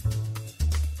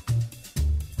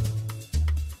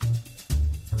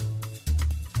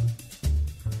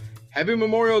Happy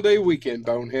Memorial Day weekend,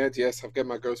 Boneheads. Yes, I've got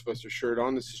my Ghostbusters shirt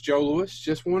on. This is Joe Lewis.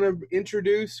 Just want to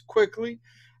introduce quickly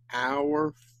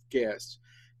our guest.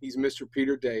 He's Mr.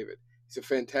 Peter David. He's a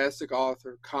fantastic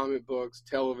author, comic books,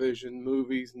 television,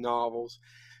 movies, novels.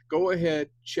 Go ahead,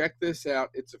 check this out.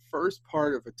 It's the first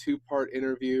part of a two-part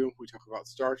interview. We talk about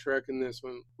Star Trek in this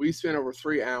one. We spent over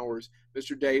 3 hours.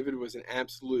 Mr. David was an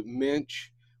absolute mensch.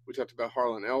 We talked about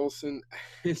Harlan Ellison.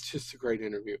 It's just a great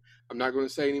interview. I'm not going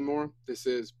to say anymore. This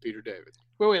is Peter David.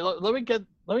 Wait. Let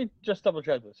me just double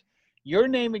check this. Your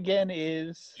name again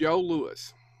is Joe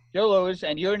Lewis. Joe Lewis,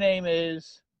 and your name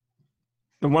is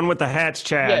The one with the hats,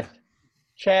 Chad. Yes.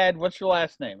 Chad. What's your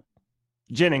last name?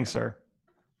 Jennings, sir.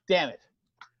 Damn it!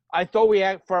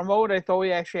 For a moment I thought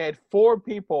we actually had 4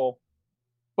 people,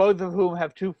 both of whom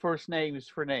have 2 first names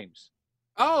for names.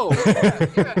 Oh,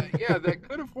 yeah, that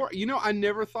could have worked. You know, I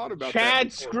never thought about Chad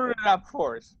that. Chad screwed it up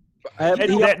for us.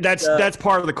 That's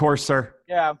part of the course, sir.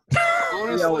 Yeah.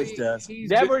 Honestly, He always does.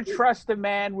 Never trust a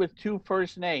man with 2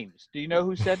 first names. Do you know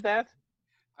who said that?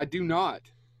 I do not.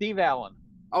 Steve Allen.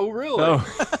 Oh, really? Oh,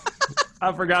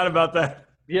 I forgot about that.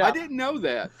 Yeah. I didn't know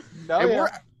that. No, And yeah.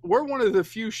 we're one of the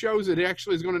few shows that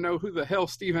actually is going to know who the hell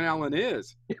Stephen Allen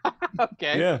is.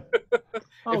 Okay. Yeah.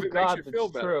 Oh if it God, makes you feel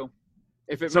that's better. true.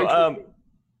 If it So, makes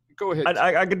go ahead.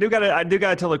 I do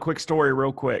gotta tell a quick story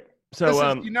real quick.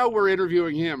 So, you know we're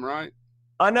interviewing him, right?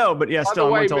 I know, but yeah, By still, the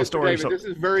I'm way, gonna tell a Mr. story. David, this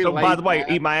is very So, late. by the way,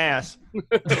 eat my ass.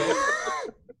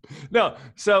 No,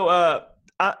 so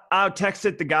I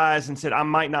texted the guys and said I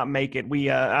might not make it.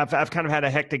 I've kind of had a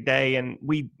hectic day, and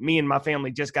me and my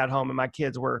family just got home, and my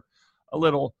kids were a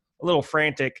little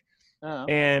frantic. Oh.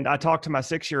 And I talked to my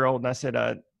 6-year-old, and I said,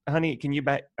 "Honey, can you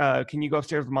go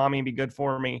upstairs with mommy and be good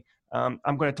for me? I'm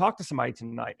going to talk to somebody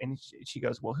tonight." And she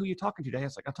goes, "Well, who are you talking to today?" I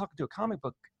was like, "I'm talking to a comic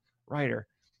book writer."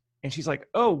 And she's like,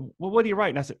 "Oh, well, what do you write?"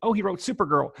 And I said, "Oh, he wrote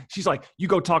Supergirl." She's like, "You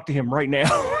go talk to him right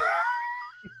now."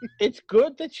 It's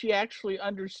good that she actually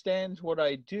understands what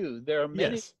I do. There are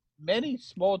Yes. many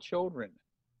small children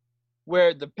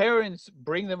where the parents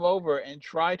bring them over and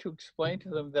try to explain to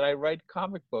them that I write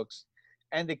comic books,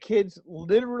 and the kids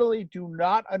literally do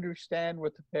not understand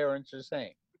what the parents are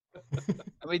saying.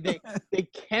 I mean, they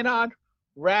cannot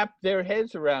wrap their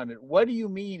heads around it. What do you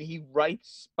mean he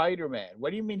writes Spider-Man? What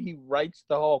do you mean he writes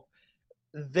the Hulk?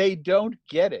 They don't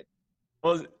get it.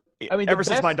 Well, I mean, ever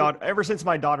since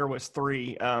my daughter was 3,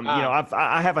 you know,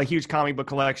 I have a huge comic book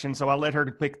collection, so I let her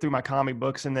pick through my comic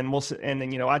books, and then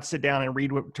you know, I'd sit down and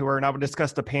read to her, and I would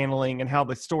discuss the paneling and how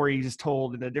the story is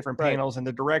told in the different panels and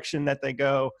the direction that they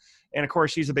go. And of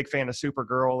course, she's a big fan of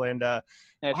Supergirl, and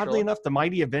oddly enough, the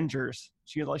Mighty Avengers.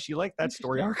 She liked that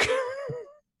story arc.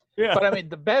 Yeah. But I mean,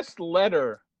 the best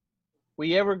letter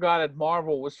we ever got at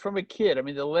Marvel was from a kid. I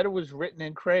mean, the letter was written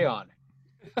in crayon,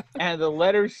 and the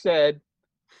letter said,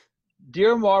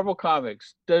 "Dear Marvel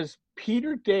Comics, does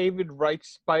Peter David write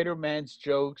Spider-Man's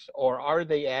jokes, or are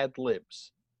they ad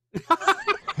libs?"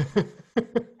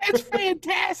 It's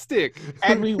fantastic.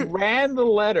 And we ran the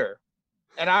letter,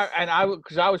 and I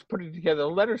because I was putting together the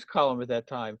letters column at that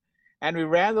time, and we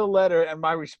ran the letter, and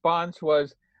my response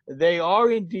was, "They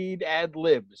are indeed ad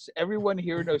libs. Everyone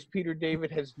here knows Peter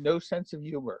David has no sense of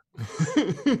humor."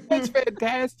 That's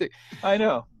fantastic. I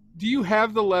know. Do you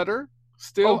have the letter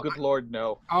still? Oh, good Lord,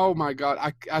 no. Oh my God.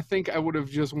 I think I would have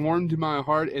just warmed my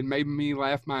heart and made me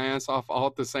laugh my ass off all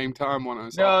at the same time when I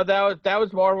saw No, it. that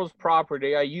was Marvel's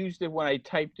property. I used it when I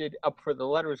typed it up for the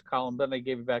letters column, then I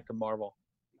gave it back to Marvel.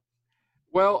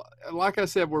 Well, like I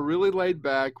said, we're really laid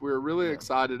back. We're really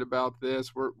excited about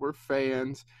this. We're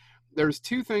fans. There's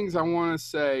 2 things I want to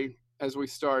say as we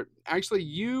start. Actually,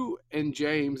 you and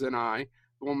James and I,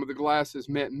 the one with the glasses,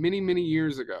 met many, many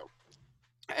years ago.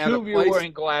 At 2 a of you place-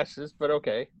 wearing glasses, but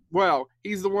okay. Well,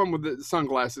 he's the one with the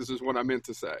sunglasses is what I meant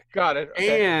to say. Got it.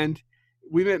 Okay. And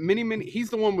we met he's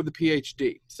the one with the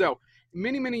PhD. So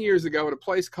many, many years ago at a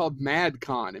place called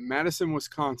MadCon in Madison,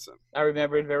 Wisconsin. I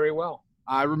remember it very well.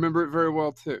 I remember it very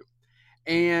well too.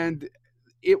 And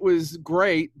it was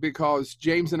great because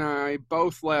James and I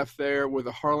both left there with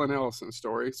a Harlan Ellison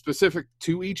story, specific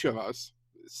to each of us.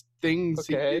 Things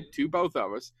he did to both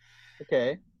of us.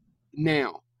 Okay.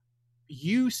 Now,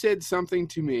 you said something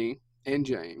to me and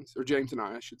James, or James and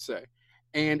I should say,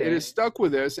 and it has stuck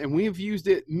with us, and we have used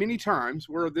it many times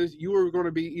where you were going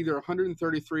to be either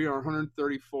 133 or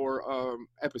 134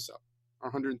 episode,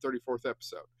 or 134th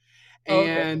episode.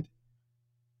 And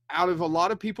out of a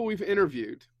lot of people we've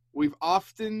interviewed, we've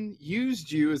often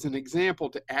used you as an example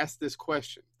to ask this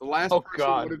question. The last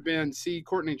person would have been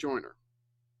Courtney Joyner.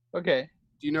 Okay.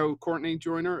 Do you know Courtney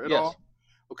Joyner at Yes. all?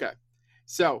 Okay.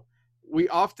 So we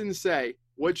often say,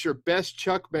 what's your best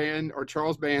Chuck Band or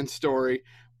Charles Band story?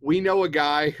 we know a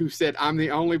guy who said, I'm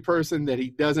the only person that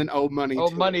he doesn't owe money to.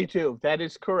 Oh, money too. That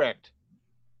is correct.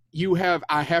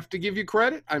 I have to give you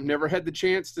credit. I've never had the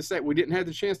chance to say, we didn't have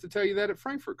the chance to tell you that at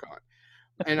FrankfurtCon.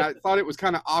 And I thought it was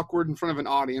kind of awkward in front of an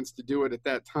audience to do it at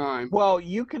that time. Well,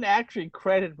 you can actually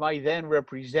credit my then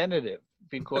representative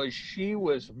because she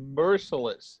was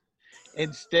merciless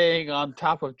in staying on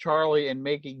top of Charlie and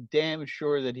making damn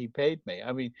sure that he paid me.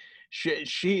 I mean,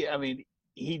 she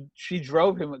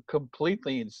drove him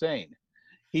completely insane.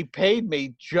 He paid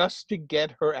me just to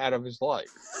get her out of his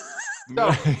life.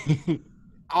 So,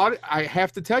 I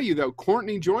have to tell you, though,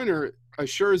 Courtney Joyner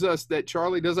assures us that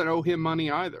Charlie doesn't owe him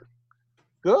money either.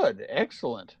 Good.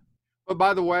 Excellent. But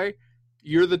by the way,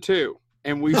 you're the two.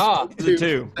 And we the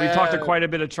two. We talked to quite a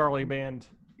bit of Charlie Band.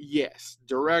 Yes.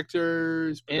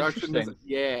 Directors, production.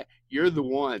 Yeah. You're the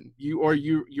one.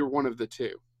 You're one of the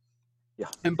two. Yeah.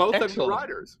 And both of the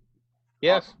writers.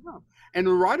 Yes. And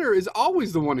the writer is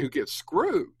always the one who gets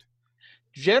screwed.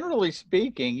 Generally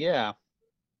speaking, yeah.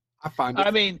 I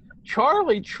mean,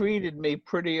 Charlie treated me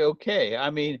pretty okay.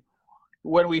 I mean,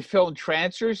 when we filmed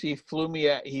Trancers, he flew me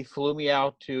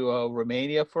out to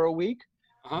Romania for a week.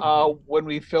 Uh-huh. When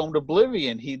we filmed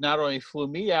Oblivion, he not only flew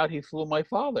me out, he flew my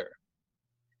father.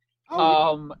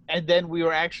 And then we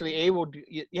were actually able to.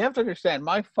 You have to understand,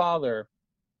 my father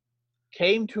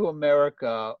came to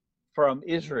America from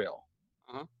Israel.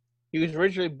 Uh-huh. He was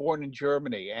originally born in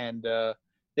Germany, and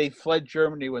they fled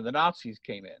Germany when the Nazis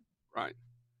came in. Right.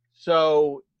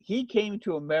 So he came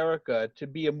to America to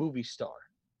be a movie star.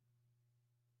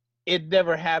 It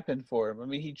never happened for him. I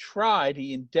mean, he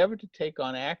endeavored to take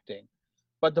on acting,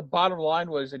 but the bottom line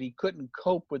was that he couldn't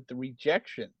cope with the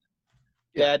rejection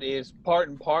that is part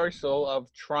and parcel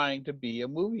of trying to be a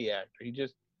movie actor.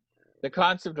 The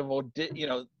concept of,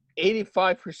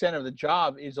 85% of the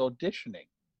job is auditioning.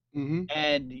 Mm-hmm.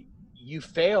 And you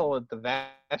fail at the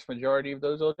vast majority of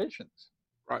those auditions.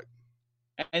 Right.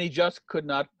 And he just could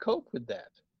not cope with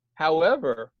that.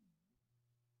 However,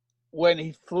 when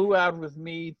he flew out with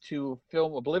me to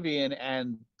film Oblivion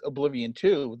and Oblivion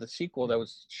 2, the sequel that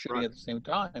was shooting at the same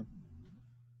time,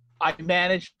 I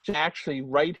managed to actually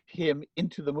write him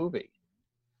into the movie,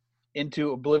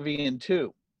 into Oblivion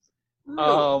 2.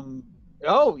 Really?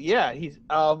 Oh yeah, he's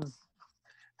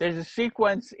there's a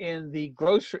sequence in the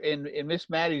in Miss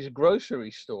Maddie's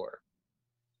grocery store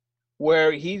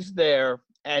where he's there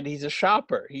and he's a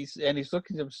shopper. He's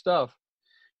looking at some stuff,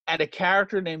 and a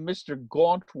character named Mr.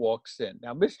 Gaunt walks in.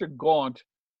 Now, Mr. Gaunt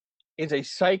is a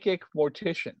psychic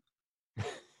mortician.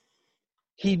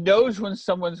 He knows when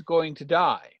someone's going to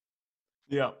die.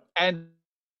 Yeah. And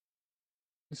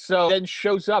so then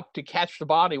shows up to catch the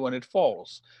body when it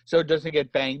falls so it doesn't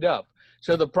get banged up.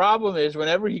 So the problem is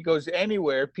whenever he goes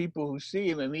anywhere, people who see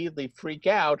him immediately freak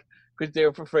out because they're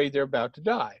afraid they're about to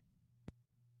die.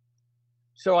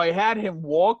 So I had him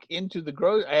walk into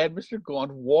I had Mr.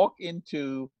 Gaunt walk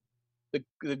into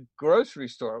the grocery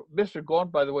store. Mr.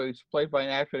 Gaunt, by the way, was played by an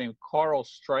actor named Carl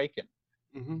Stryken.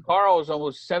 Mm-hmm. Carl is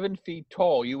almost 7 feet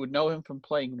tall. You would know him from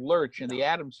playing Lurch in the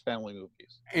Addams Family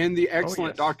movies. And the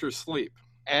excellent Dr. Sleep.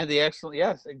 And the excellent,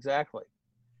 yes, exactly.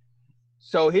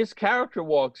 So his character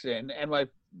walks in, and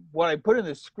what I put in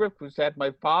the script was that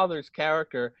my father's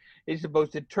character is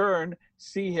supposed to turn,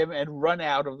 see him, and run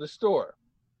out of the store.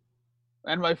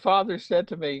 And my father said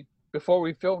to me before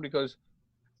we filmed, he goes,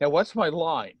 "Now, what's my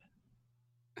line?"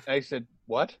 And I said,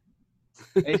 "What?"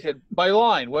 And he said, "My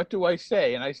line, what do I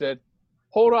say?" And I said,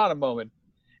 "Hold on a moment."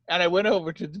 And I went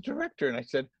over to the director and I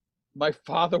said, "My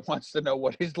father wants to know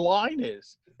what his line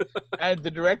is." And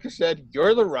the director said,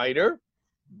 "You're the writer,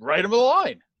 write him a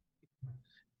line."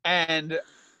 And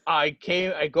I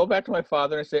go back to my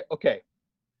father and I say, "Okay,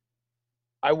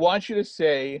 I want you to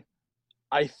say,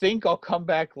 'I think I'll come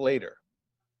back later.'"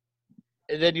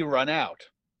 And then you run out.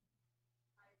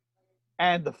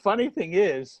 And the funny thing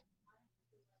is,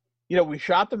 we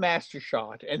shot the master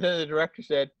shot, and then the director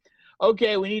said,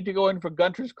 "Okay, we need to go in for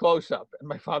Gunter's close-up." And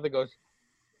my father goes,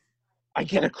 "I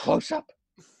get a close-up?"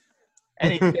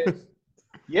 And he says,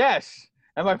 "Yes."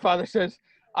 And my father says,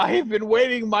 "I have been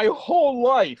waiting my whole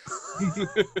life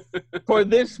for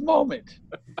this moment."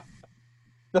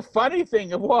 The funny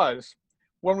thing was,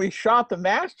 when we shot the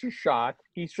master shot,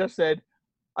 he just said,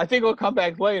 "I think I'll come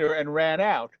back later," and ran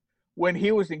out. When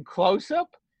he was in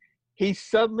close-up, he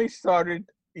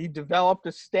developed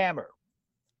a stammer.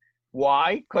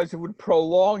 Why? Because it would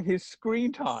prolong his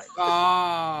screen time.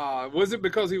 Was it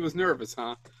because he was nervous,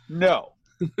 huh? No.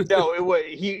 No, it was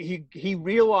he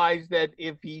realized that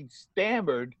if he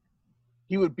stammered,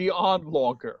 he would be on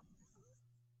longer.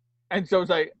 And so it's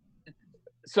like,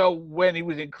 so when he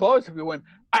was in close-up, he went,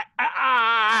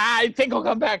 I think I'll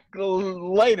come back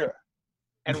later,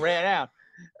 and ran out,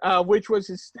 which was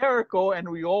hysterical. And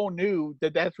we all knew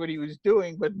that that's what he was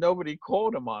doing, but nobody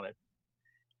called him on it.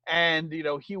 And,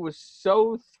 he was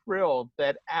so thrilled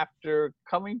that after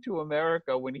coming to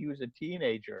America when he was a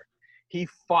teenager, he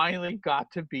finally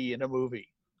got to be in a movie.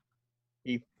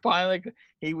 He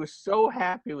was so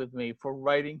happy with me for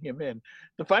writing him in.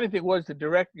 The funny thing was the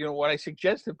director, when I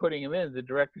suggested putting him in, the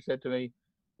director said to me,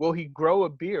 will he grow a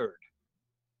beard?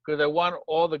 Because I want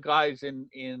all the guys in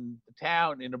the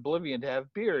town in Oblivion to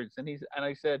have beards. And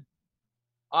I said,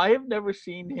 I have never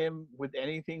seen him with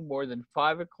anything more than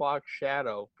 5 o'clock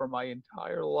shadow for my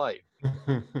entire life.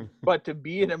 But to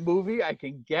be in a movie, I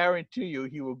can guarantee you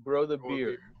he will grow the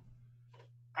beard.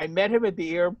 I met him at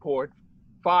the airport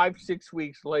 5-6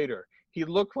 weeks later. He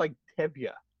looked like Tevye.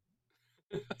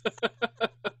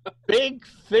 Big,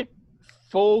 thick,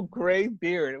 full gray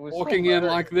beard. It was walking in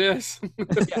like this.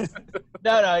 Yeah.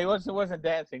 No, he wasn't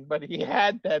dancing, but he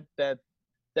had that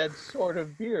sort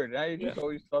of beard. I just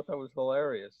always thought that was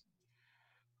hilarious.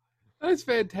 That's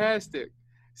fantastic.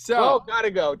 So,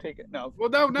 gotta go. Take it. No. Well,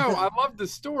 no. I love the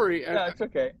story. No, it's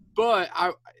okay. But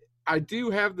I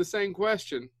do have the same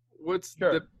question.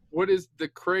 What is the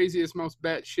craziest, most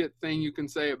batshit thing you can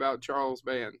say about Charlie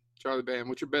Band?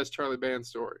 What's your best Charlie Band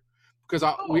story? Because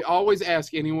we always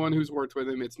ask anyone who's worked with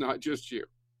him. It's not just you.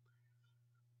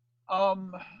 I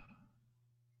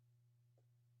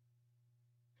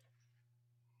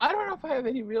don't know if I have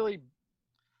any really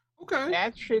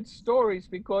batshit stories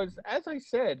because, as I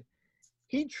said,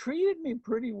 he treated me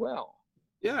pretty well.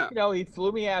 Yeah. He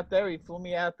flew me out there.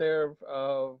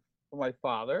 For my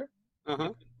father,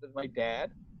 with my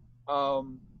dad.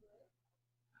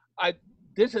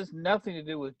 This has nothing to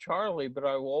do with Charlie, but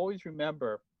I will always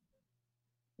remember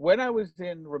when I was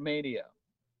in Romania,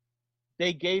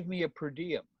 they gave me a per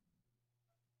diem,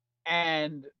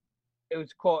 and it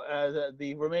was called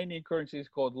the Romanian currency is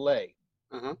called lei,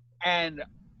 and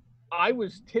I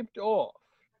was tipped off,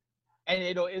 and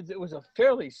it was a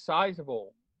fairly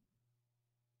sizable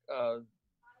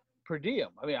per diem.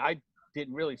 I mean, I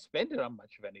didn't really spend it on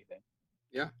much of anything.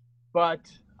 Yeah, but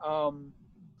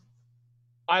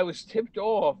I was tipped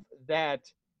off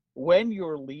that when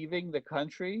you're leaving the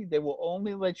country, they will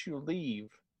only let you leave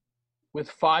with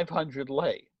 500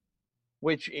 lei,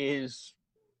 which is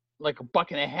like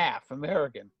 $1.50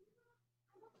 American.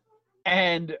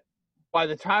 And by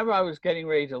the time I was getting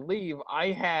ready to leave,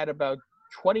 I had about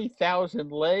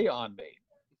 20,000 lei on me.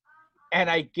 And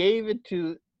I gave it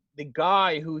to the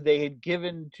guy who they had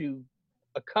given to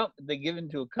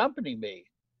accompany me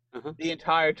the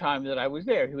entire time that I was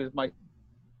there. He was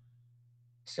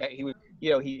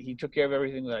he took care of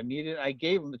everything that I needed. I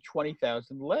gave him the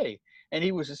 20,000 lei, and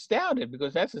he was astounded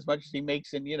because that's as much as he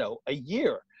makes in a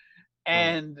year.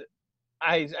 And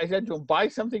I said to him, buy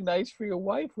something nice for your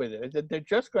wife with it. I said, they're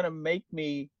just going to make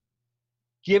me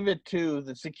give it to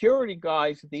the security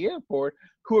guys at the airport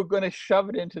who are going to shove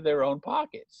it into their own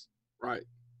pockets. Right.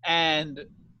 And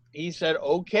he said,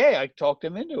 okay. I talked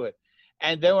him into it.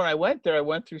 And then when I went there, I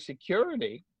went through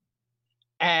security,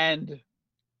 and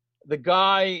the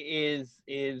guy is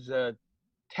he's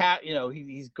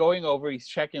going over, he's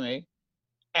checking me,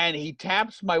 and he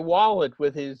taps my wallet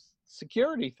with his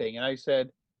security thing. And I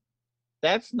said,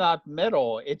 that's not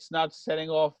metal. It's not setting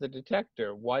off the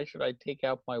detector. Why should I take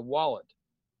out my wallet?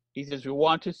 He says, we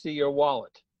want to see your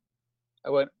wallet. I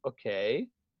went, okay.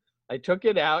 I took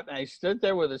it out, and I stood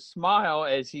there with a smile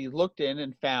as he looked in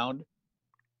and found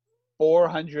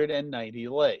 490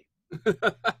 lei.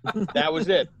 That was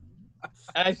it.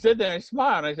 And I stood there and I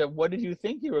smiled, and I said, what did you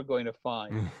think you were going to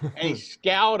find? And he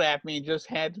scowled at me and just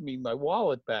handed me my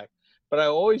wallet back. But I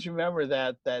always remember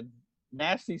that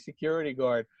nasty security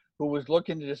guard who was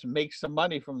looking to just make some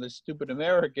money from this stupid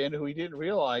American who he didn't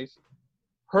realize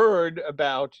heard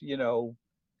about,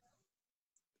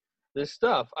 this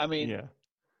stuff. I mean,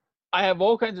 I have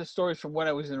all kinds of stories from when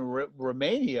I was in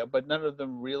Romania, but none of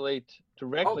them relate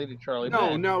directly to Charlie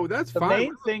Band. No, that's fine. The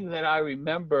main thing that I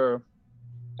remember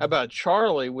about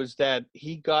Charlie was that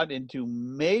he got into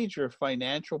major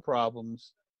financial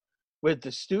problems with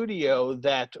the studio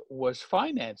that was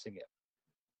financing it.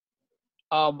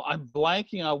 I'm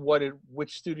blanking on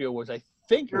which studio it was. I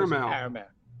think it was Paramount.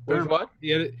 What?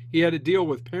 He had a deal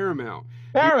with Paramount.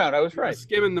 Paramount, I was right.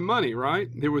 Skimming the money, right?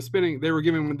 They were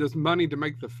giving him this money to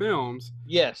make the films.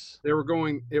 Yes. It was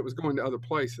going to other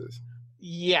places.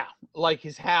 Yeah, like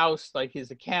his house, like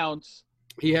his accounts.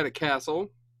 He had a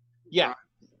castle. Yeah. Right.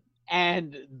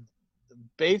 And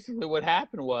basically what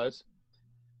happened was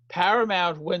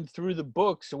Paramount went through the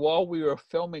books while we were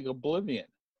filming Oblivion.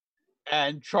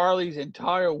 And Charlie's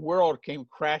entire world came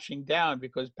crashing down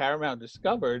because Paramount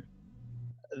discovered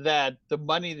that the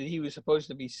money that he was supposed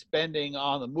to be spending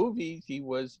on the movies, he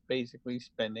was basically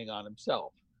spending on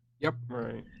himself. Yep.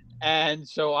 Right. And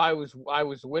so I was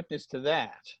witness to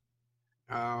that.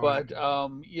 But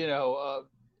all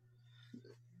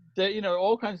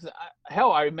kinds of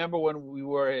hell. I remember when we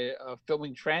were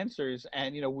filming Trancers,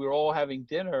 and we were all having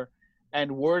dinner,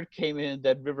 and word came in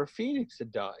that River Phoenix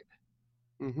had died.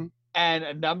 Mm-hmm. And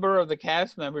a number of the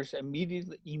cast members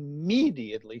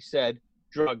immediately said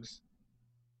drugs.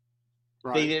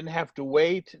 Right. They didn't have to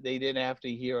wait. They didn't have to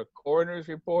hear a coroner's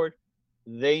report.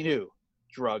 They knew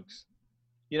drugs.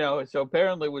 So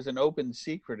apparently it was an open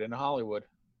secret in Hollywood.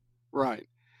 Right.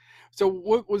 So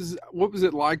what was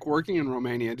it like working in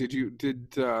Romania?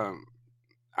 You'd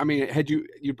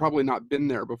probably not been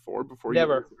there before Never. You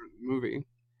worked in the movie.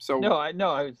 So No, I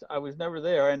was never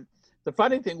there. And the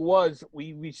funny thing was,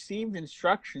 we received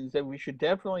instructions that we should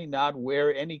definitely not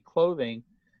wear any clothing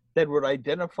that would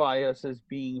identify us as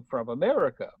being from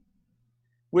America,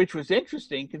 which was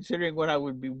interesting considering when I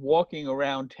would be walking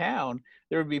around town,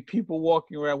 there would be people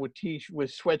walking around with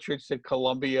sweatshirts at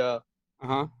Columbia,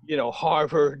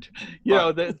 Harvard,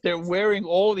 they're wearing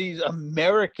all these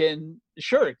American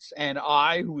shirts, and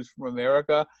I, who's from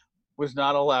America, was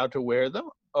not allowed to wear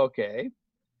them. Okay.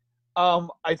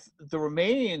 The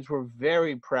Romanians were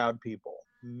very proud people,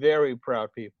 very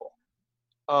proud people.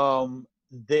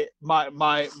 My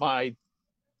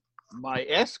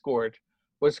escort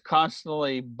was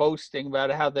constantly boasting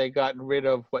about how they gotten rid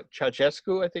of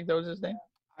Ceausescu, I think that was his name.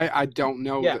 I don't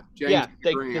know. Yeah,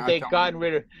 they gotten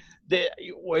rid of.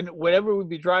 Whenever we'd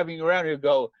be driving around, he'd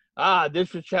go,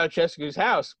 this was Ceausescu's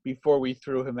house before we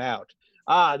threw him out.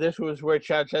 This was where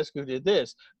Ceausescu did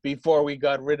this before we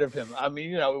got rid of him. I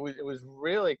mean, it was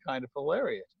really kind of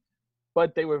hilarious.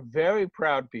 But they were very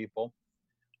proud people.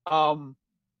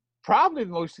 Probably the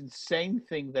most insane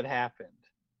thing that happened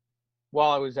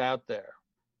while I was out there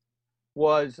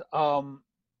was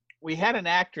we had an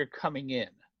actor coming in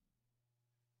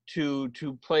to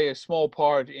play a small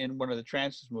part in one of the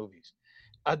Trancers movies.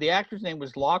 The actor's name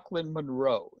was Lachlan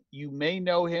Monroe. You may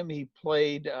know him. He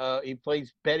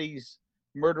plays Betty's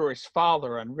murderous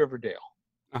father on Riverdale.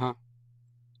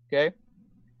 Okay,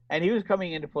 and he was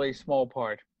coming in to play a small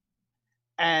part,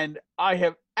 and I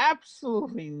have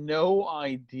absolutely no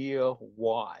idea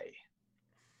why.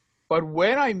 But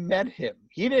when I met him,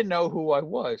 he didn't know who I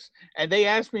was, and they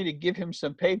asked me to give him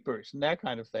some papers and that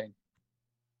kind of thing.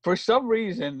 For some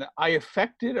reason, I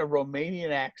affected a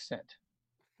Romanian accent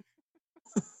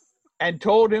and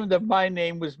told him that my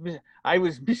name was Mr.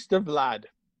 Vlad.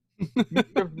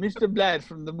 Mr. Vlad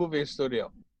from the movie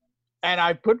studio. And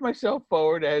I put myself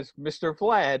forward as Mr.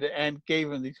 Vlad and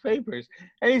gave him these papers.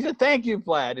 And he said, "Thank you,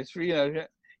 Vlad." It's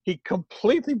he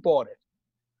completely bought it.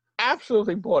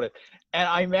 Absolutely bought it. And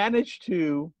I managed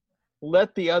to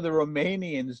let the other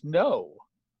Romanians know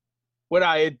what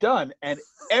I had done, and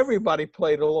everybody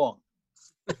played along.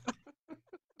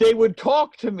 They would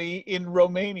talk to me in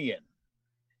Romanian,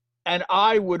 and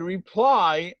I would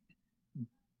reply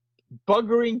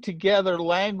buggering together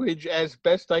language as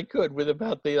best I could with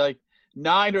about the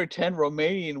 9 or 10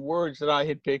 Romanian words that I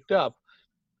had picked up.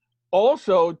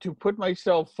 Also, to put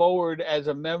myself forward as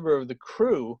a member of the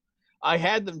crew, I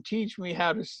had them teach me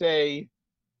how to say,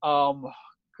 I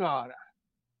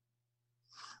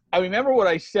remember what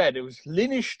I said. It was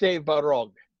Liniște vă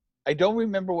rog. I don't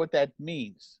remember what that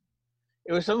means.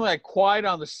 It was something like quiet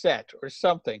on the set or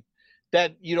something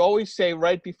that you'd always say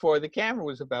right before the camera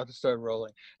was about to start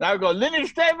rolling. And I would go,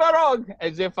 Liniște vă rog,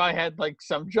 as if I had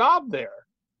some job there.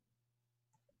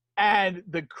 And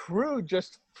the crew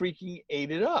just freaking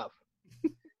ate it up.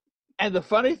 And the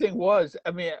funny thing was,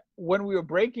 when we were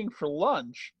breaking for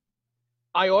lunch,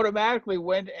 I automatically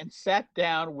went and sat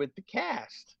down with the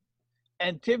cast.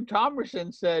 And Tim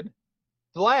Thomerson said,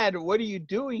 "Vlad, what are you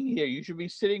doing here? You should be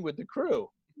sitting with the crew."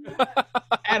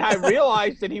 And I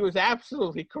realized that he was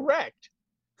absolutely correct.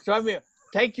 So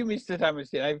thank you, Mr.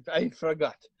 Thomerson. I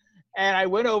forgot. And I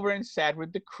went over and sat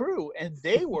with the crew, and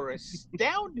they were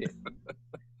astounded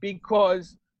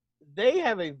because they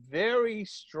have a very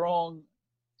strong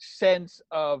sense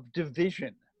of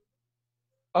division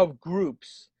of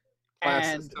groups.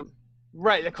 System.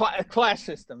 Right, a class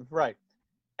system, right.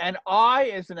 And I,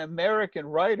 as an American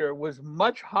writer, was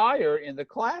much higher in the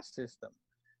class system.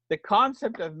 The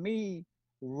concept of me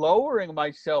lowering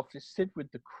myself to sit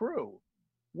with the crew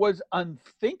was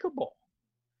unthinkable.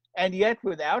 And yet,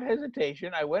 without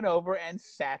hesitation, I went over and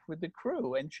sat with the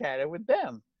crew and chatted with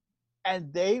them.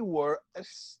 And they were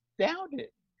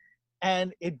astounded.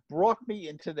 And it brought me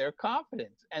into their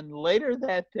confidence. And later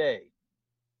that day,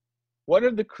 one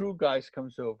of the crew guys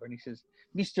comes over and he says,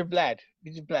 Mr. Vlad,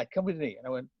 come with me. And I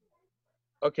went,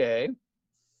 okay.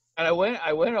 And I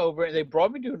went over and they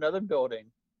brought me to another building.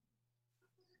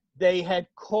 They had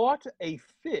caught a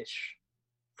fish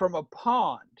from a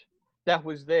pond that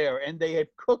was there and they had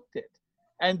cooked it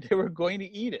and they were going to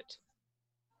eat it.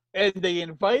 And they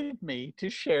invited me to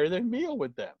share their meal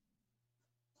with them.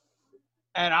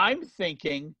 And I'm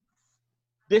thinking,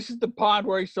 this is the pond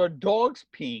where I saw dogs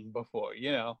peeing before,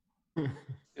 you know.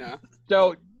 Yeah.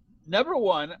 So, number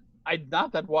one, I'm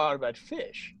not that wild about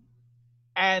fish.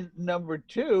 And number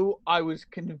two, I was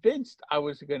convinced I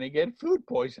was going to get food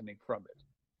poisoning from it.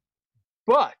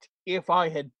 But if I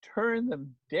had turned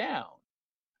them down,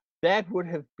 that would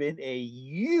have been a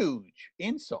huge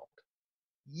insult.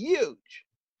 Huge.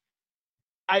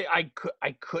 I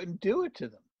couldn't do it to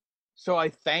them. So I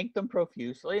thanked them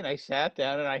profusely and I sat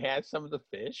down and I had some of the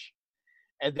fish.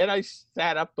 And then I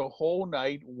sat up the whole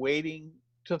night waiting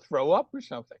to throw up or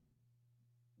something,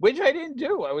 which I didn't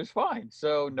do. I was fine.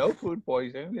 So no food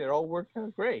poisoning. It all worked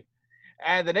out great.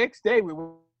 And the next day we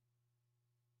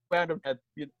found out,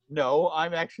 no,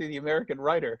 I'm actually the American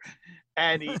writer.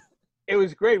 And it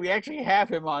was great. We actually have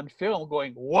him on film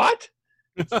going, what?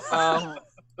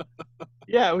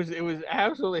 Yeah, it was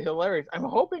absolutely hilarious. I'm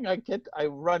hoping I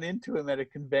run into him at a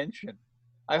convention.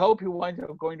 I hope he winds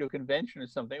up going to a convention or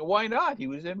something. Why not? He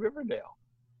was in Riverdale.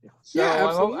 So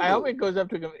Yeah, I hope he goes up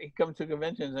to he comes to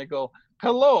conventions and I go,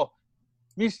 hello,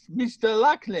 Mr.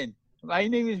 Lachlan. My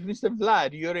name is Mr.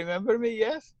 Vlad. You remember me?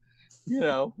 Yes. You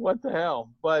know, what the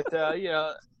hell? But you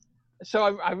know,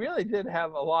 so I really did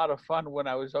have a lot of fun when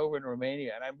I was over in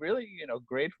Romania, and I'm really, you know,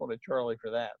 grateful to Charlie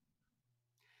for that.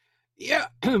 Yeah,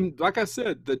 like I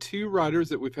said, the two writers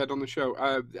that we've had on the show,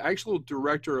 the actual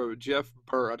director of Jeff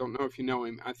Burr, I don't know if you know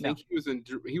him. I think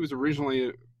he was originally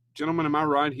a gentleman. Am I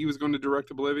right? He was going to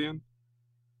direct Oblivion.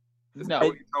 Is that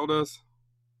what he told us?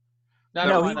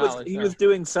 No, he was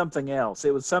doing something else.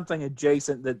 It was something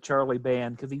adjacent that Charlie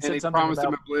banned because he said something promised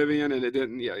about him Oblivion, and it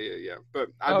didn't. Yeah. But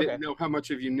I didn't know how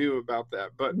much of you knew about that.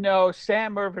 But no,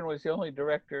 Sam Irvin was the only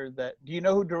director that. Do you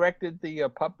know who directed the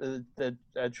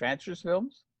Trancers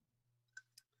films?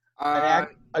 A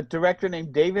director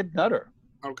named David Nutter.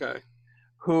 Okay.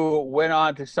 Who went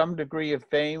on to some degree of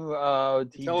fame.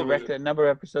 He directed a number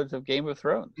of episodes of Game of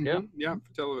Thrones. Mm-hmm. Yeah,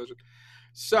 for television.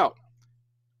 So,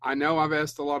 I know I've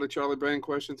asked a lot of Charlie Brand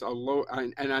questions,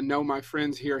 and I know my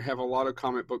friends here have a lot of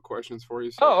comic book questions for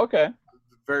you. So okay.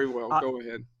 Very well. Go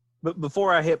ahead. But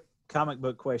before I hit comic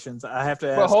book questions, I have to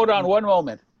ask. Well, hold on one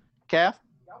moment. Kath,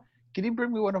 can you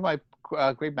bring me one of my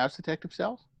Great Mouse Detective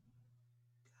cells?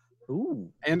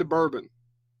 Ooh. And a bourbon.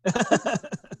 I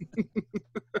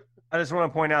just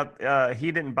want to point out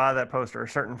he didn't buy that poster. A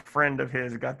certain friend of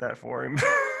his got that for him.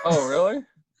 Oh, really?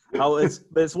 Oh,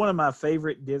 it's one of my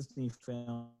favorite Disney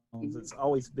films. It's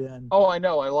always been. Oh, I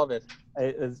know. I love it.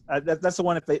 That's the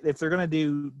one. If they're going to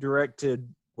do direct to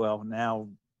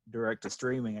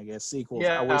streaming, I guess sequels.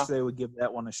 Yeah. I wish they would give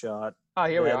that one a shot. Oh,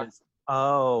 here we are.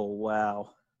 Oh,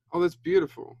 wow. Oh, that's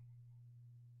beautiful.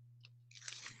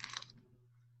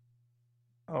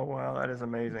 Oh, wow, that is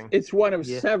amazing. It's one of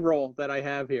several that I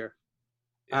have here.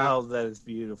 Yeah. Oh, that is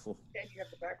beautiful. And you have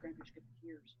the background, you get the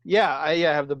ears. Yeah, I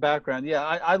have the background. Yeah,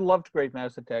 I loved Great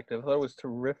Mouse Detective. That was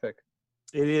terrific.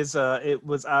 It is. It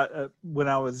was when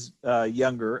I was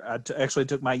younger. I actually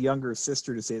took my younger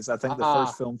sister to see it. So I think the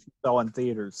first film she saw in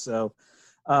theaters. So,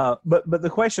 but the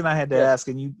question I had to ask,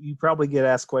 and you probably get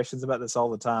asked questions about this all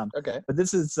the time. Okay. But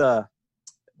this is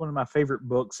one of my favorite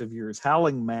books of yours,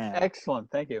 Howling Mad. Excellent,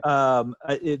 thank you. I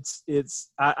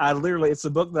literally, it's a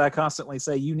book that I constantly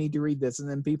say, you need to read this, and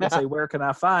then people say, where can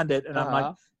I find it? And I'm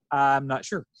like, I'm not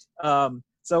sure.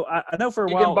 So I know for a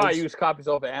while you can buy used copies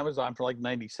off of Amazon for like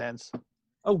 90 cents.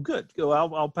 Oh, good. Go.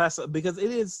 I'll pass it because it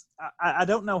is. I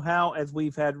don't know how, as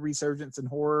we've had resurgence in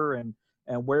horror and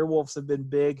werewolves have been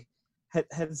big.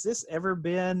 Has this ever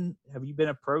been? Have you been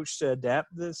approached to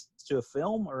adapt this to a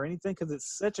film or anything? Because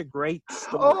it's such a great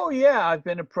story. Oh yeah, I've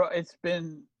been It's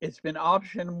been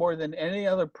optioned more than any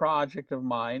other project of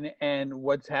mine. And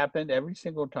what's happened every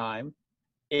single time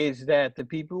is that the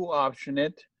people who option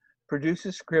it produce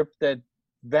a script that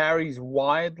varies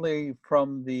widely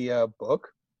from the book,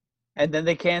 and then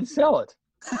they can't sell it.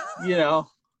 You know,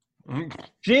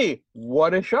 gee,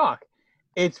 what a shock!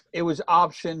 It was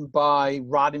optioned by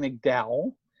Roddy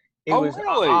McDowall. It was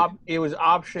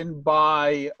optioned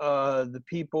by the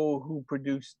people who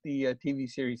produced the TV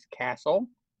series Castle.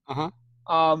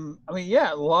 I mean,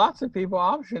 yeah, lots of people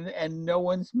optioned, and no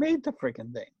one's made the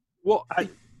freaking thing. Well,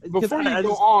 before you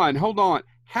go on, hold on.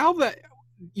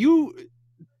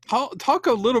 talk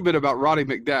a little bit about Roddy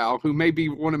McDowall, who may be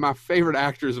one of my favorite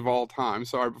actors of all time.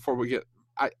 Sorry, before we get,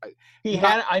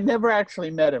 I never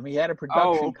actually met him. He had a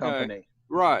production company.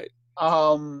 Right.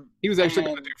 He was actually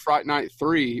going to do Fright Night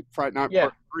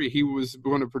Part 3. He was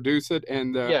going to produce it,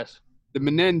 and yes, the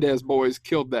Menendez boys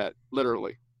killed that,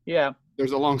 literally. Yeah.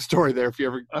 There's a long story there if you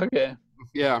ever. Okay.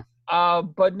 Yeah.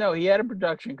 But no, he had a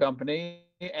production company,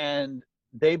 and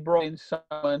they brought in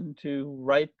someone to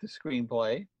write the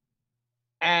screenplay.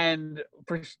 And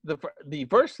for the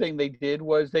first thing they did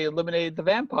was they eliminated the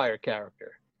vampire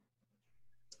character.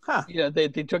 Huh. You know, they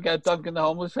took out Duncan the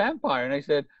homeless vampire, and I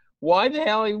said, why the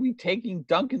hell are we taking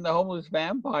Duncan the homeless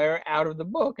vampire out of the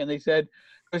book? And they said,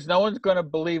 because no one's going to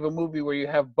believe a movie where you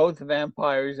have both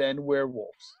vampires and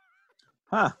werewolves.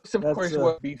 Huh. This, of course,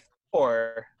 was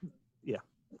before. Yeah.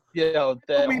 You know,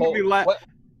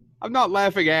 I'm not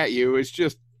laughing at you. It's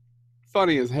just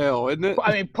funny as hell, isn't it?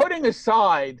 I mean, putting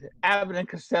aside Abbott and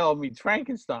Costello meets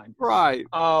Frankenstein. Right.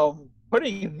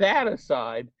 Putting that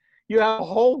aside, you have a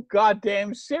whole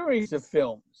goddamn series of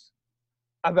films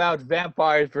about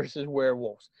vampires versus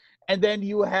werewolves. And then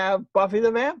you have Buffy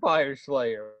the Vampire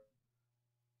Slayer,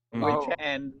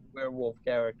 and werewolf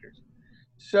characters.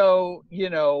 So, you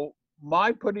know,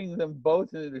 my putting them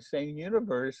both into the same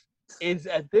universe is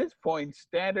at this point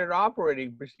standard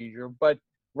operating procedure, but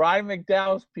Roddy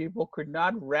McDowall's people could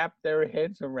not wrap their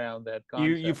heads around that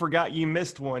concept. You forgot you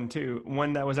missed one too.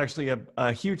 One that was actually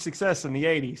a huge success in the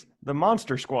 80s, the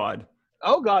Monster Squad.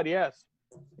 Oh God, yes.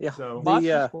 Yeah. So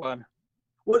Monster Squad.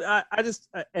 Well, I just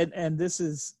and this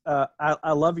is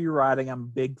I love your writing. I'm a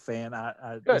big fan.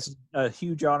 This is a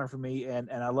huge honor for me, and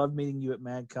I love meeting you at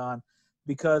MadCon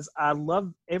because I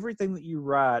love everything that you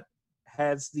write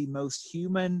has the most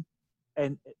human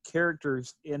and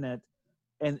characters in it,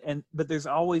 but there's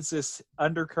always this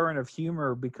undercurrent of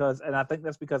humor and I think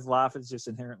that's because life is just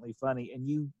inherently funny, and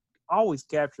you always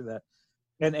capture that.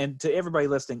 And to everybody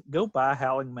listening, go buy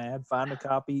Howling Mad, find a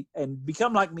copy, and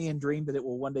become like me and dream that it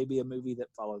will one day be a movie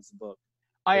that follows the book.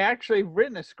 I actually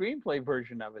written a screenplay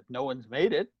version of it. No one's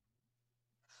made it.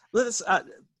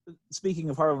 Speaking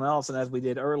of Harlan Ellison, as we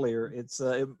did earlier, it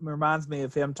reminds me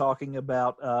of him talking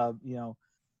about,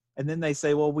 and then they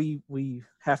say, well, we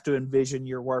have to envision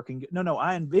your working. No,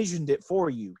 I envisioned it for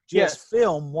you. Just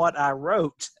film what I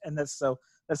wrote. And that's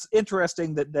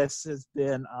interesting that this has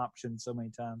been optioned so many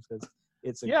times because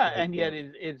it's and yet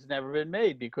it's never been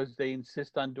made because they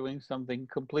insist on doing something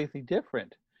completely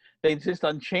different. They insist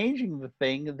on changing the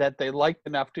thing that they liked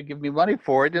enough to give me money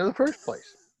for it in the first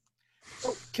place.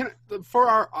 So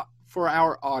for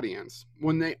our audience,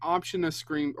 when they option a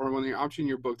screen or when they option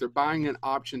your book, they're buying an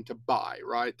option to buy,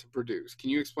 right? To produce.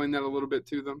 Can you explain that a little bit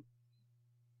to them?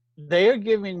 They are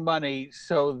giving money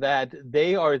so that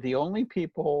they are the only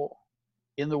people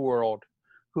in the world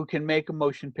who can make a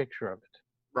motion picture of it.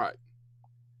 Right.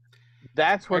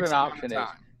 That's what an option is.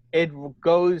 It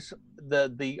goes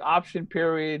the option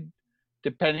period,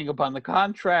 depending upon the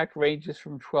contract, ranges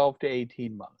from 12 to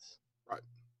 18 months. Right.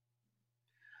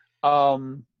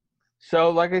 So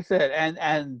like I said,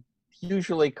 and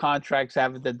usually contracts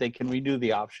have it that they can renew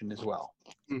the option as well.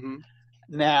 Mm-hmm.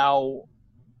 Now,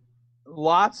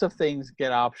 lots of things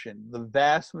get optioned. The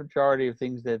vast majority of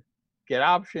things that get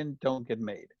optioned don't get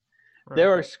made. Right.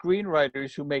 There are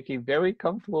screenwriters who make a very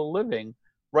comfortable living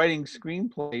writing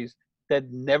screenplays that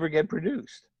never get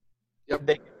produced. Yep.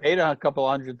 They paid a couple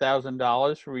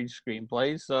 $100,000 for each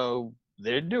screenplay, so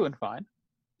they're doing fine.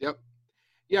 Yep.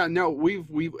 Yeah, no, we've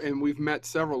met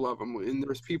several of them, and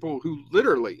there's people who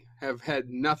literally have had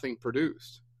nothing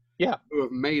produced. Yeah. Who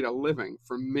have made a living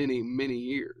for many, many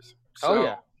years.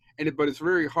 So, but it's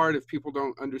very hard if people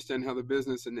don't understand how the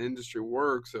business and the industry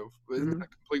works. So isn't it a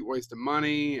complete waste of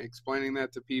money explaining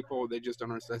that to people? They just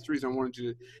don't understand. That's the reason I wanted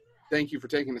you to thank you for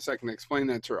taking a second to explain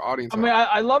that to our audience. I mean,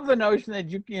 I love the notion that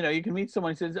you can meet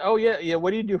someone who says, "Oh yeah,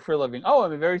 what do you do for a living?" "Oh,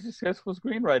 I'm a very successful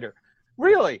screenwriter."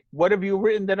 "Really? What have you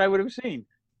written that I would have seen?"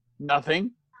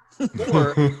 "Nothing."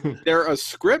 Or they're a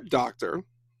script doctor.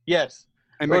 Yes.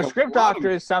 Well, a script doctor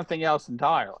is something else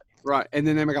entirely. Right, and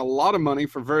then they make a lot of money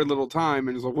for very little time,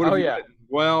 and it's like, "What have you written?"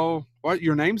 "Well, what?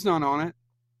 Your name's not on it."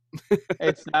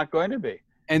 It's not going to be.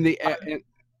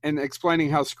 And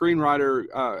explaining how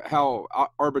how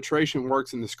arbitration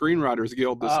works in the Screenwriters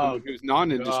Guild to someone who's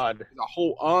non-industry is a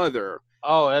whole other.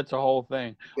 Oh, that's a whole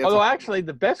thing. Although actually,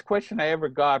 the best question I ever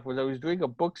got was I was doing a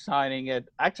book signing at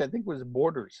I think it was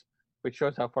Borders, which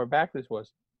shows how far back this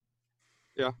was.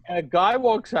 Yeah. And a guy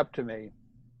walks up to me,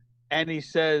 and he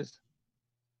says,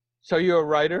 "So you're a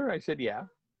writer?" I said, "Yeah."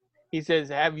 He says,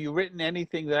 "Have you written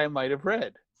anything that I might have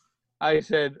read?" I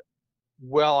said,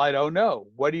 "Well, I don't know.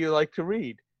 What do you like to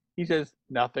read?" He says,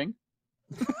 "Nothing."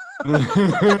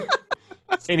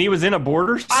 And he was in a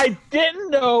Borders? I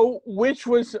didn't know which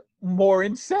was more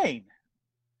insane.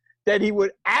 That he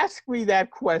would ask me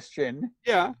that question,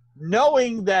 Yeah.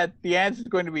 knowing that the answer is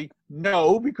going to be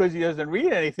no because he doesn't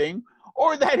read anything,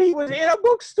 or that he was in a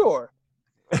bookstore.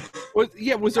 Was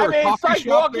there a coffee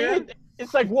shop there?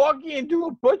 It's like walking into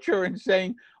a butcher and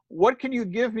saying, "What can you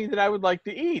give me that I would like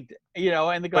to eat?"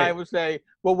 And the guy would say,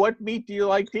 "Well, what meat do you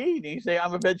like to eat?" And you say,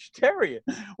 "I'm a vegetarian."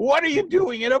 What are you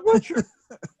doing in a butcher?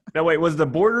 No, wait. Was the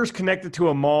Borders connected to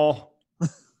a mall?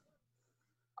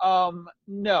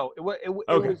 No.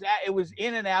 It was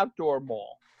in an outdoor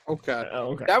mall. Okay.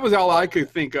 Okay. That was all I could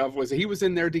think of was he was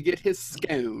in there to get his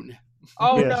scone.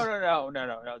 Oh, Yes.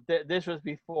 no. This was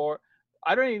before.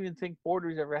 I don't even think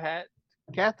Borders ever had.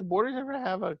 Kat, the Borders ever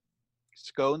have a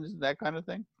scones and that kind of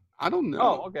thing? I don't know.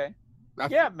 Oh, okay.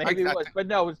 Yeah, maybe it was, but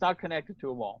no, it's not connected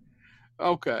to a mall.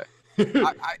 Okay.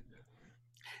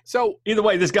 So Either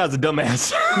way, this guy's a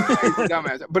dumbass.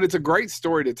 dumbass, but it's a great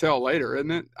story to tell later,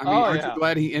 isn't it? I mean, aren't yeah. you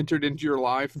glad he entered into your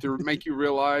life to make you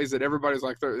realize that everybody's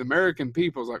like the American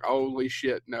people's like, holy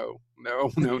shit, no.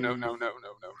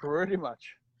 Pretty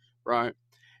much. Right.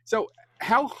 So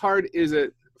how hard is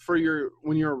it for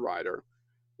when you're a writer?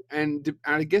 And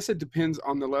I guess it depends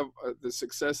on the level, the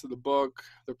success of the book,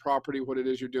 the property, what it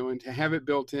is you're doing, to have it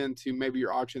built into maybe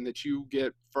your option that you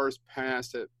get first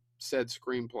pass at said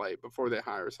screenplay before they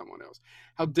hire someone else.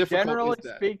 How difficult Generally is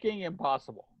that? speaking,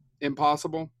 impossible.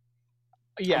 Impossible?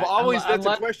 Yeah. I've always, that's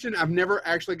a question I've never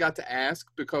actually got to ask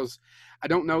because I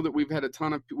don't know that we've had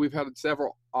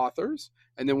several authors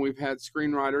and then we've had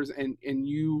screenwriters and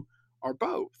you are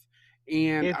both.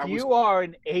 And if you are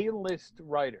an A-list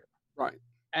writer, right.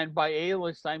 And by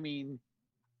A-list, I mean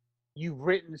you've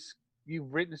written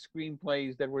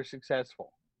screenplays that were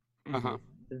successful. Uh-huh.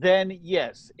 Then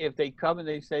yes, if they come and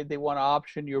they say they want to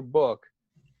option your book,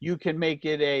 you can make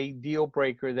it a deal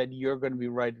breaker that you're going to be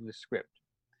writing the script.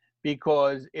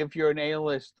 Because if you're an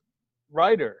A-list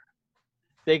writer,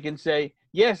 they can say,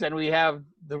 yes, and we have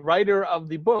the writer of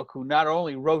the book who not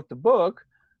only wrote the book,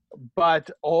 but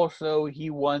also he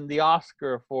won the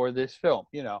Oscar for this film,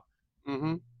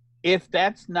 Mm-hmm. If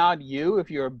that's not you, if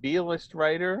you're a B-list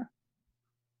writer,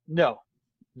 no,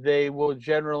 they will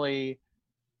generally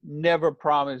never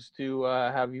promise to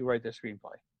have you write the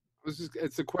screenplay.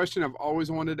 It's a question I've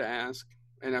always wanted to ask,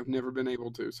 and I've never been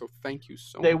able to. So thank you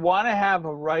so much. They want to have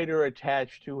a writer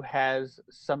attached who has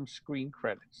some screen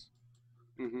credits.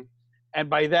 Mm-hmm. And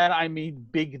by that, I mean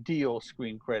big deal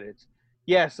screen credits.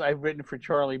 Yes, I've written for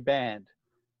Charlie Band.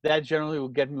 That generally will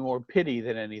get me more pity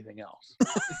than anything else.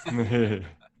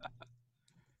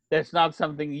 That's not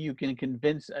something you can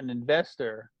convince an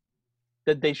investor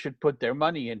that they should put their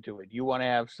money into it. You want to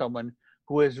have someone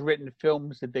who has written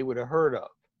films that they would have heard of.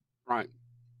 Right.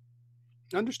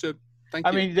 Understood. Thank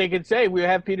you. I mean, they could say, we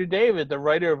have Peter David, the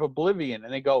writer of Oblivion,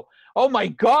 and they go, oh my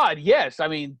God, yes. I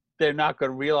mean, they're not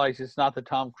going to realize it's not the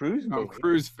Tom Cruise movie. Tom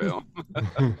Cruise film.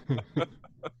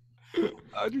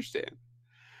 I understand.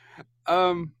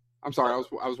 I'm sorry,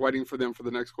 I was waiting for them for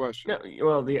the next question.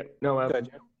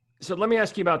 So let me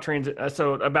ask you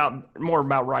about more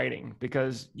about writing,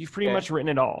 because you've pretty much written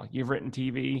it all. You've written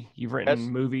TV, you've written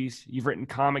movies, you've written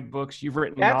comic books, you've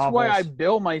written novels. That's why I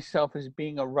bill myself as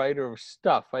being a writer of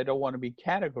stuff. I don't want to be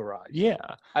categorized. Yeah.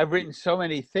 I've written so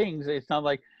many things. It's not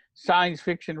like science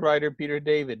fiction writer Peter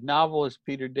David, novelist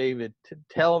Peter David,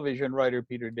 television writer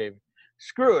Peter David.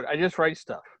 Screw it. I just write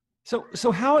stuff.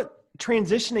 So how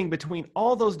transitioning between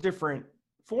all those different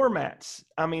formats,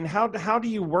 I mean, how do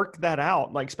you work that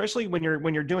out? Like, especially when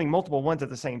you're doing multiple ones at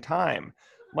the same time,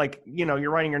 like, you're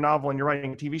writing your novel and you're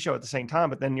writing a TV show at the same time,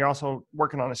 but then you're also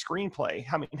working on a screenplay.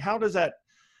 I mean, how does that,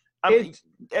 if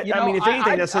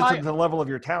anything, that says to the level of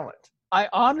your talent. I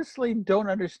honestly don't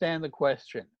understand the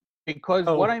question, because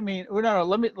what I mean, no,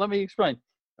 let me explain.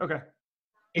 Okay.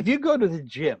 If you go to the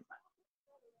gym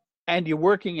and you're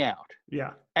working out,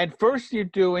 yeah, and first you're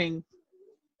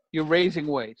raising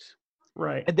weights,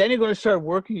 right, and then you're going to start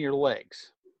working your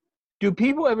legs. Do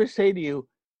people ever say to you,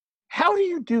 how do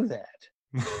you do that?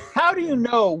 How do you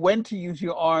know when to use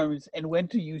your arms and when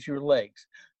to use your legs?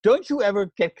 Don't you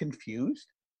ever get confused?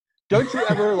 Don't you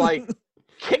ever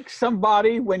kick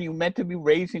somebody when you meant to be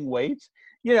raising weights?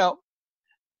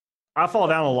 I fall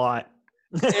down a lot.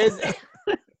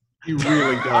 He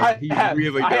really does. He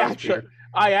really does.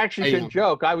 I actually should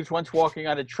joke. I was once walking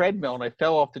on a treadmill and I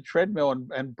fell off the treadmill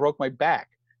and broke my back.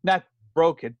 Not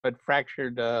broke it, but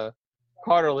fractured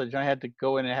cartilage. I had to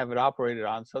go in and have it operated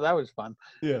on. So that was fun.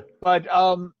 Yeah. But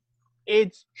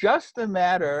it's just a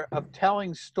matter of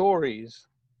telling stories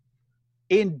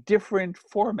in different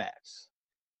formats.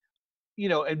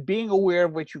 and being aware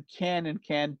of what you can and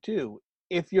can't do.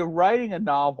 If you're writing a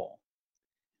novel,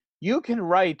 you can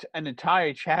write an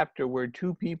entire chapter where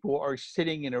two people are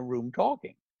sitting in a room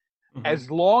talking. Mhm.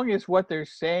 As long as what they're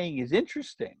saying is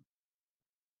interesting,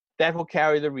 that will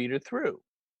carry the reader through.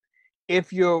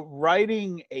 If you're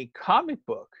writing a comic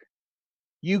book,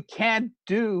 you can't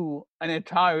do an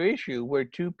entire issue where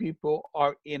two people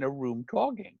are in a room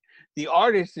talking. The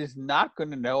artist is not going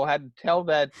to know how to tell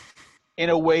that in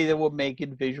a way that will make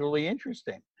it visually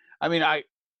interesting. I mean, I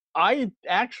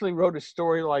actually wrote a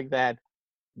story like that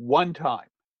one time.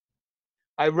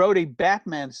 I wrote a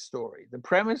Batman story. The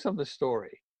premise of the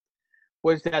story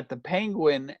was that the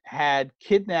Penguin had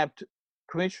kidnapped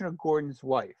Commissioner Gordon's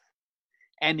wife,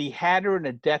 and he had her in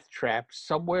a death trap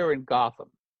somewhere in Gotham.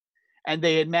 And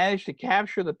they had managed to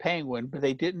capture the Penguin, but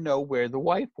they didn't know where the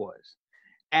wife was.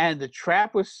 And the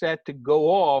trap was set to go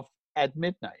off at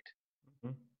midnight.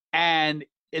 Mhm. And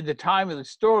at the time of the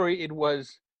story, it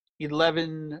was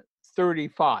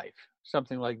 11:35,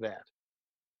 something like that.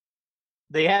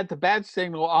 They had the bat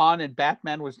signal on, and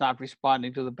Batman was not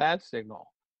responding to the bat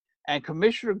signal. And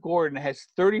Commissioner Gordon has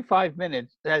 25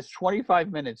 minutes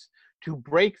to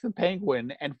break the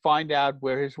Penguin and find out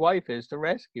where his wife is to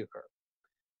rescue her.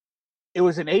 It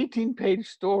was an 18-page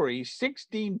story,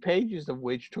 16 pages of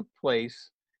which took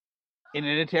place in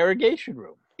an interrogation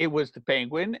room. It was the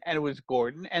Penguin and it was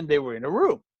Gordon, and they were in a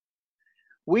room.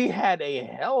 We had a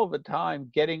hell of a time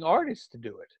getting artists to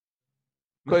do it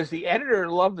because the editor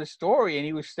loved the story, and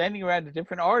he was sending around to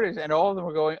different artists, and all of them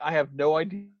were going, I have no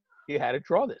idea how to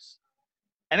draw this.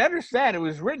 And understand, it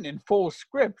was written in full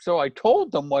script, so I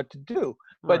told them what to do.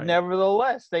 But Right.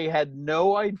 nevertheless, they had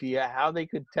no idea how they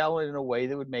could tell it in a way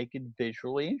that would make it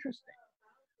visually interesting.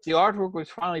 The artwork was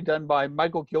finally done by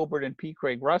Michael Gilbert and P.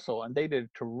 Craig Russell, and they did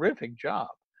a terrific job.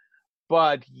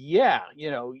 But yeah,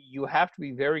 you have to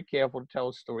be very careful to tell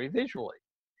a story visually.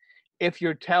 If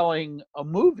you're telling a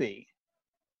movie,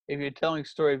 if you're telling a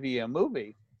story via a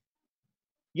movie,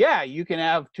 yeah, you can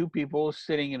have two people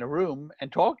sitting in a room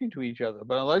and talking to each other.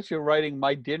 But unless you're writing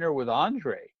My Dinner with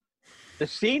Andre, the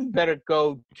scene better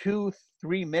go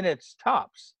 2-3 minutes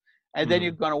tops, and then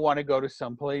you're going to want to go to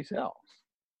someplace else.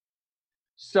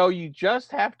 So you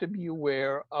just have to be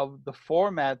aware of the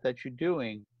format that you're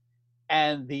doing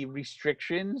and the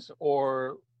restrictions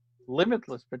or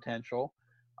limitless potential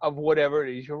of whatever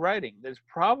it is you're writing. That's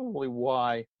probably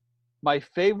why my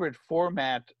favorite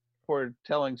format for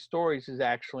telling stories is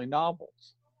actually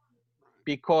novels,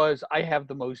 because I have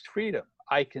the most freedom.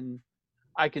 I can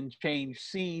change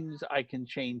scenes, I can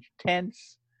change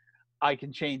tense, I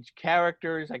can change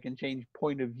characters, I can change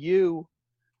point of view,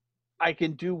 I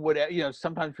can do whatever,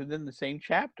 sometimes within the same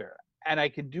chapter. And I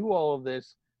can do all of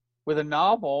this with a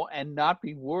novel and not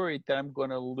be worried that I'm going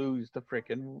to lose the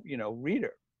frickin',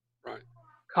 reader. Right.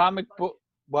 Comic book,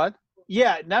 what?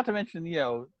 Yeah, not to mention,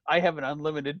 I have an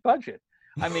unlimited budget.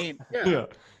 I mean, Yeah.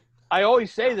 I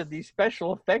always say that the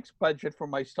special effects budget for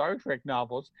my Star Trek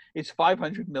novels is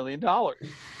 $500 million.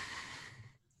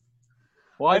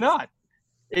 Why not?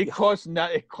 It costs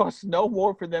no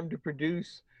more for them to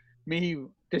produce me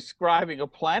describing a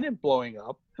planet blowing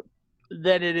up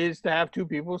than it is to have two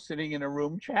people sitting in a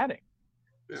room chatting.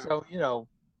 Yeah. So,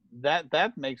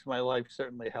 that makes my life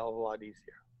certainly a hell of a lot easier.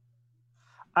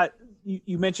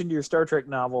 You mentioned your Star Trek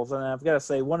novels, and I've got to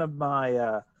say, one of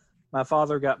my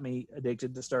father got me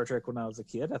addicted to Star Trek when I was a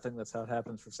kid. I think that's how it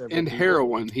happens for several And people.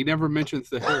 heroin. He never mentions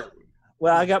the heroin.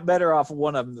 Well, I got better off of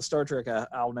one of them, the Star Trek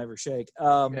I'll never shake.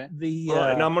 Okay.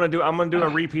 And I'm gonna do a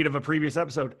repeat of a previous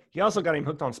episode. He also got him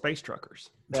hooked on Space Truckers.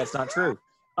 That's not true.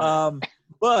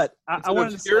 But It's I an wanted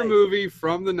to obscure say, movie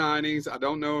from the 90s. I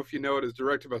don't know if you know it. It's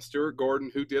directed by Stuart Gordon,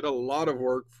 who did a lot of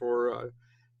work for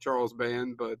Charles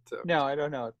Band, but No, I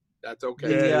don't know. that's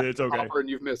okay. Yeah, it's okay. Hopper, and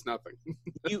you've missed nothing.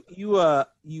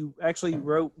 you actually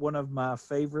wrote one of my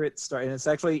favorite Star, and it's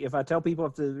actually, if I tell people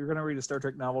if you're going to read a Star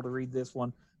Trek novel, to read this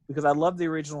one, because I love the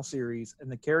original series,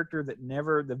 and the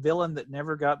villain that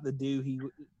never got the due he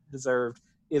deserved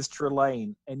is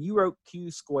Trelane, and you wrote Q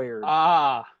Squared.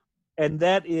 And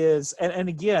that is, and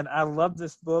again, I love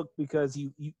this book because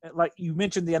you like you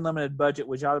mentioned the unlimited budget,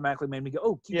 which automatically made me go,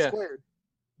 oh, Q Squared.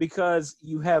 Because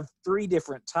you have 3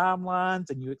 different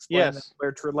timelines, and you explain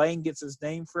where Trelane gets his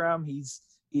name from. He's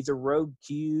a rogue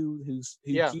Q who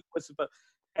Q was supposed.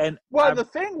 And the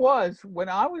thing was, when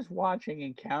I was watching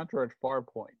Encounter at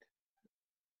Farpoint,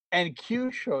 and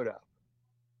Q showed up,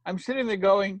 I'm sitting there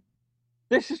going,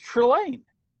 "This is Trelane.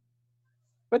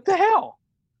 What the hell?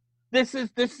 This is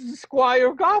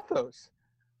Squire Gothos.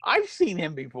 I've seen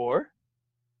him before."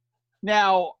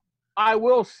 Now, I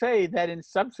will say that in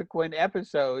subsequent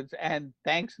episodes, and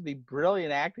thanks to the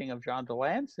brilliant acting of John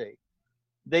Delancey,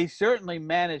 they certainly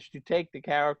managed to take the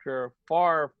character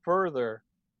far further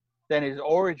than his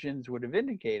origins would have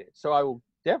indicated. So I will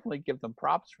definitely give them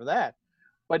props for that.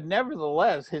 But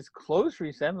nevertheless, his close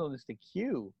resemblance to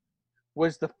Q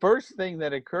was the first thing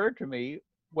that occurred to me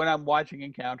when I'm watching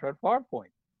Encounter at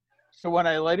Farpoint. So when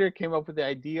I later came up with the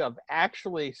idea of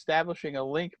actually establishing a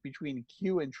link between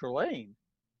Q and Trelane,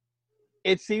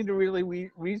 it seemed a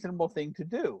really reasonable thing to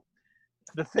do.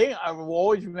 The thing I will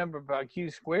always remember about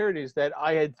Q Squared is that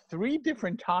I had 3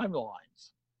 different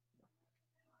timelines.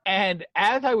 And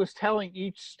as I was telling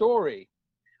each story,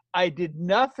 I did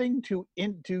nothing to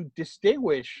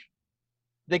distinguish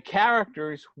the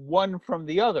characters one from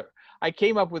the other. I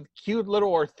came up with cute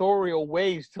little authorial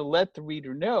ways to let the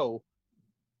reader know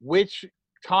which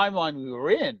timeline we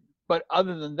were in. But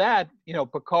other than that,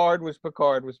 Picard was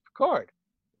Picard was Picard.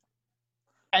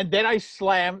 And then I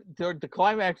slammed the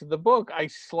climax of the book. I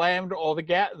slammed all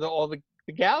the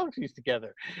galaxies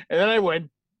together, and then I went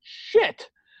shit,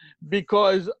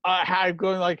 because I had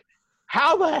going like,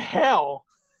 how the hell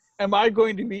am I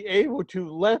going to be able to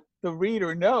let the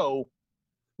reader know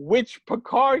which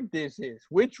Picard this is,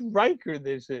 which Riker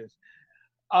this is?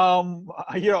 I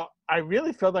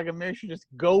really felt like I maybe should just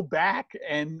go back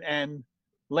and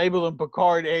label them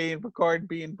Picard A and Picard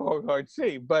B and Picard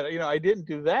C, but I didn't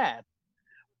do that.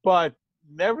 But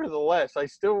nevertheless, I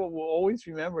still will always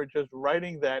remember just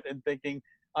writing that and thinking,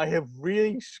 I have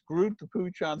really screwed the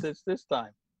pooch on this time.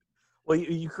 Well,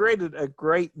 you created a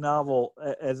great novel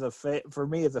for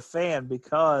me as a fan,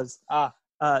 because I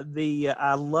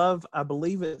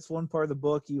believe it's one part of the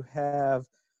book you have,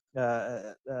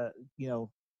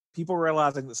 people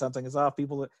realizing that something is off,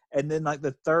 and then like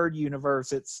the third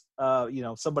universe, it's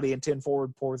somebody in 10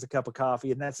 forward pours a cup of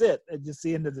coffee, and that's it. It's just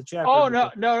the end of the chapter. Oh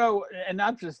no, and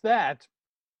not just that.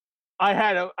 I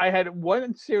had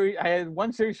one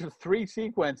series of 3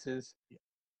 sequences,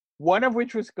 one of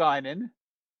which was Guinan,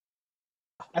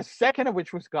 a second of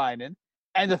which was Guinan,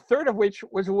 and the third of which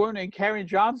was a woman named Karen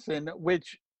Johnson,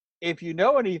 which, if you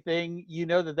know anything, you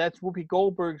know that that's Whoopi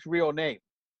Goldberg's real name.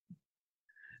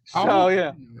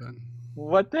 So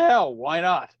what the hell? Why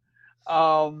not?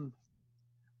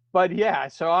 But yeah,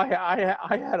 so I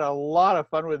had a lot of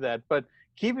fun with that. But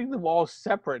keeping them all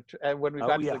separate, and when we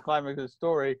got to the climax of the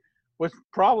story, was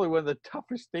probably one of the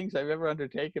toughest things I've ever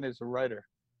undertaken as a writer.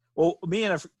 Well, me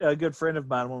and a good friend of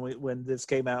mine, when this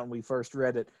came out and we first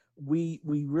read it, we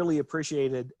really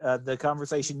appreciated the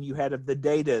conversation you had of the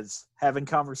Datas having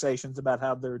conversations about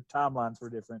how their timelines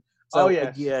were different. So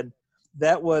again,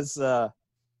 that was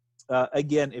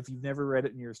again, if you've never read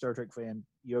it and you're a Star Trek fan,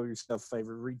 you owe yourself a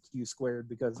favor. Read Q Squared,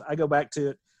 because I go back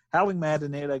to it. Howling Mad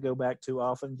in it, I go back to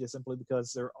often, just simply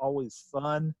because they're always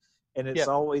fun. And it's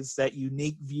always that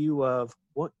unique view of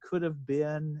what could have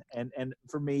been. And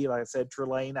for me, like I said,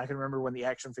 Trelane, I can remember when the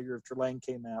action figure of Trelane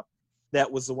came out.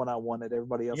 That was the one I wanted.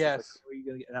 Everybody else was like, "Where are you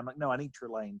gonna get?" And I'm like, no, I need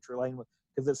Trelane. Trelane,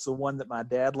 because it's the one that my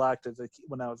dad liked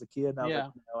when I was a kid. And I was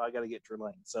like, no, I got to get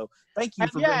Trelane. So thank you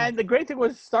for and the great thing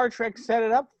was Star Trek set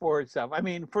it up for itself. I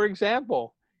mean, for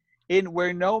example, in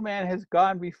Where No Man Has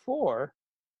Gone Before,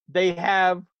 they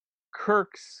have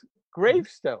Kirk's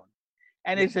gravestone,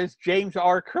 and it says James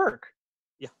R. Kirk.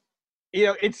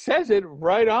 It says it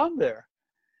right on there.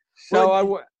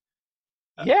 So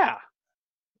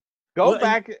go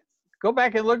back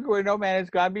and look at Where No Man Has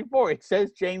Gone Before. It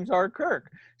says James R. Kirk.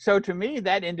 So to me,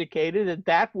 that indicated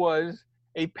that was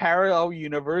a parallel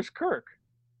universe Kirk.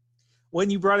 When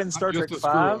you brought in Star Trek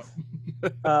 5,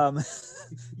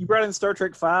 you brought in Star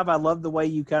Trek 5. I love the way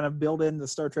you kind of build in the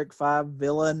Star Trek 5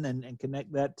 villain and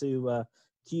connect that to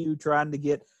Q trying to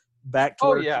get back to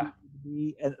where Q would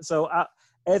be. And so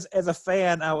as a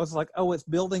fan, I was like, oh, it's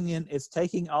building in, it's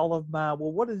taking all of my,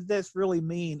 well, what does this really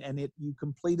mean? And you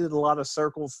completed a lot of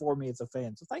circles for me as a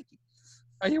fan. So thank you.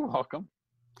 Oh, you're welcome.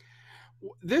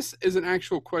 This is an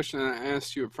actual question that I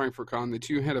asked you at Frankfurt Con that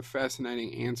you had a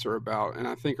fascinating answer about, and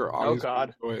I think our audience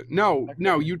will enjoy it.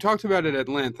 No, you talked about it at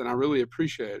length, and I really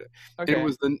appreciate it. Okay.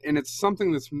 And it's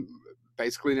something that's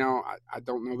basically now, I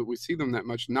don't know that we see them that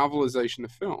much, novelization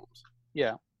of films.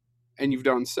 Yeah. And you've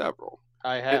done several.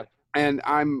 I have. And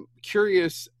I'm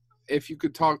curious if you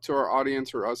could talk to our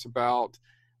audience or us about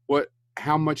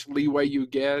how much leeway you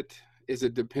get. Is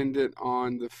it dependent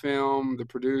on the film, the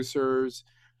producers,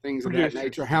 things of that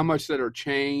nature? How much that are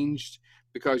changed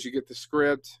because you get the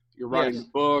script, you're writing the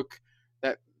book,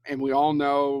 and we all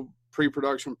know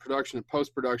pre-production, production, and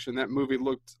post-production, that movie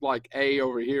looked like A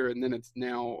over here, and then it's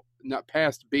now not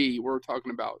past B. We're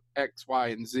talking about X, Y,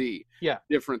 and Z. Yeah.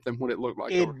 Different than what it looked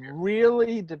like over here. It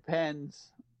really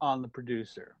depends on the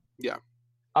producer. Yeah.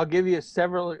 I'll give you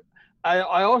several. I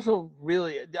also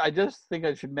really, I just think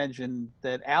I should mention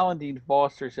that Alan Dean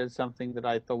Foster said something that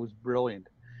I thought was brilliant,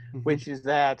 which is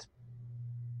that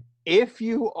if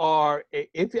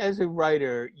as a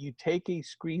writer, you take a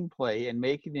screenplay and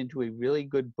make it into a really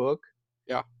good book,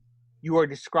 yeah, you are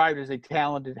described as a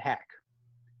talented hack.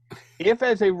 If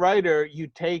as a writer, you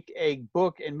take a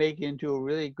book and make it into a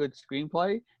really good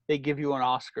screenplay, they give you an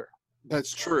Oscar.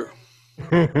 That's true.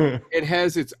 It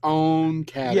has its own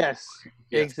category. Yes,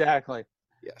 exactly.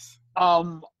 Yes.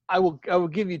 I will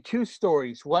give you two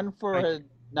stories. One for a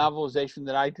novelization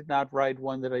that I did not write,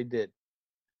 one that I did.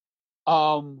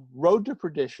 Road to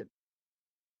Perdition.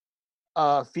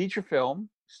 Feature film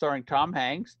starring Tom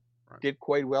Hanks, did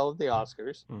quite well at the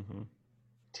Oscars. Mm-hmm.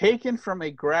 Taken from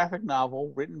a graphic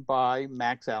novel written by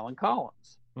Max Allan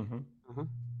Collins. Mm-hmm. Uh-huh.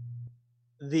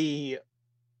 The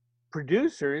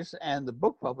producers and the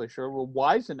book publisher were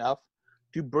wise enough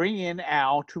to bring in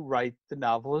Al to write the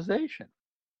novelization.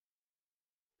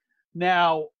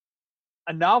 Now,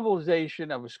 a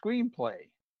novelization of a screenplay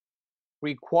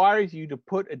requires you to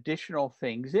put additional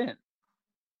things in,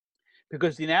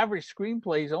 because the average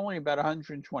screenplay is only about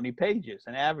 120 pages.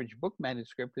 An average book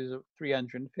manuscript is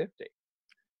 350.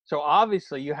 So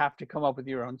obviously you have to come up with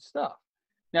your own stuff.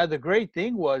 Now, the great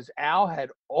thing was Al had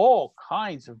all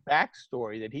kinds of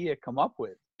backstory that he had come up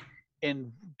with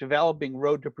in developing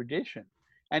Road to Perdition.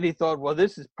 And he thought, well,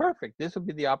 this is perfect. This will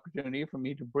be the opportunity for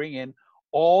me to bring in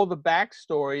all the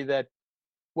backstory that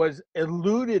was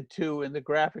alluded to in the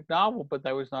graphic novel, but that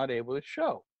I was not able to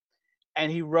show.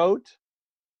 And he wrote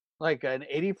like an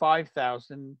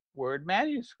 85,000 word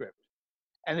manuscript.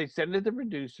 And they sent it to the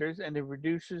producers, and the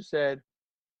producers said,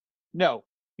 no,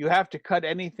 you have to cut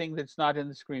anything that's not in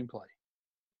the screenplay.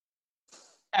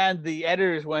 And the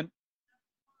editors went,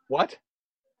 what?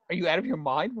 Are you out of your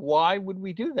mind? Why would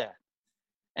we do that?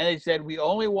 And they said, we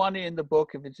only want it in the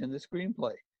book if it's in the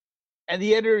screenplay. And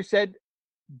the editor said,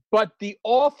 but the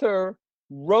author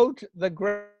wrote the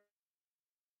graphic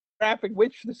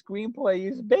which the screenplay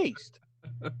is based.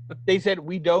 They said,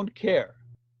 we don't care.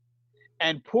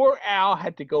 And poor Al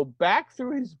had to go back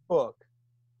through his book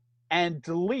and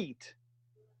delete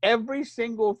every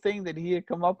single thing that he had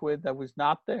come up with that was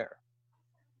not there.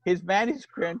 His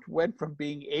manuscript went from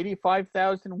being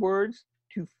 85,000 words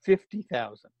to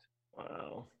 50,000.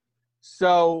 Wow.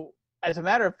 So, as a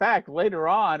matter of fact, later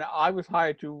on, I was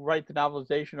hired to write the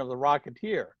novelization of The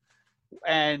Rocketeer.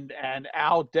 And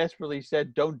Al desperately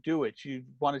said, don't do it. You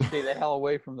want to stay the hell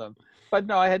away from them. But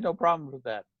no, I had no problem with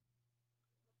that.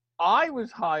 I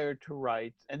was hired to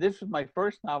write, and this was my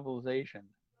first novelization,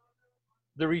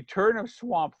 The Return of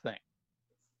Swamp Thing.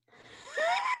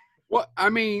 Well, I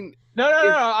mean... No.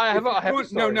 I have a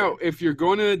story. No. If you're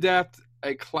going to adapt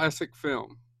a classic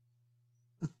film...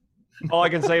 All I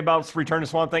can say about Return to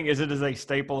Swamp Thing is it is a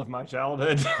staple of my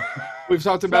childhood. We've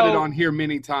talked about it on here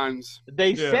many times.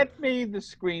 They sent me the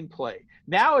screenplay.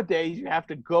 Nowadays, you have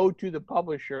to go to the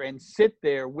publisher and sit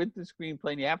there with the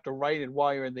screenplay, and you have to write it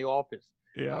while you're in the office.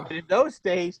 Yeah. But in those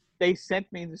days, they sent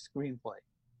me the screenplay.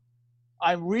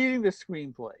 I'm reading the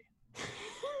screenplay.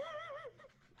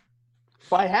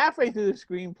 By halfway through the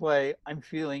screenplay, I'm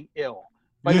feeling ill.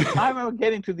 By the time I'm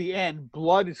getting to the end,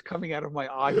 blood is coming out of my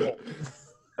eyeball.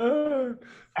 And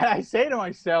I say to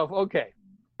myself, okay,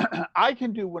 I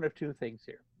can do one of two things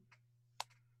here.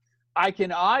 I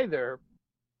can either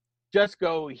just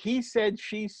go, he said,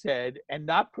 she said, and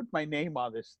not put my name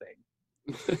on this thing.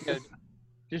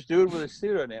 Just do it with a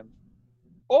pseudonym.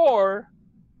 Or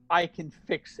I can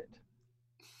fix it.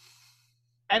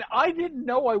 And I didn't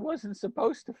know I wasn't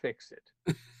supposed to fix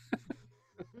it.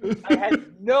 I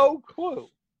had no clue.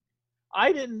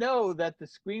 I didn't know that the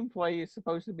screenplay is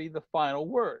supposed to be the final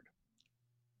word.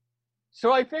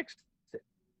 So I fixed it.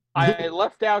 I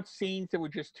left out scenes that were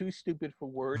just too stupid for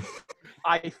words.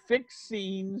 I fixed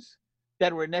scenes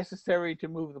that were necessary to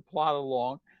move the plot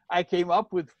along. I came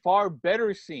up with far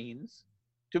better scenes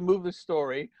to move the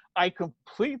story. I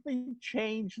completely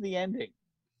changed the ending.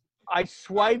 I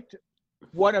swiped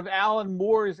one of Alan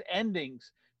Moore's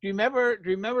endings. Do you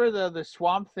remember the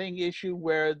Swamp Thing issue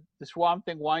where the Swamp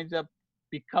Thing winds up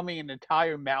becoming an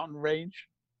entire mountain range?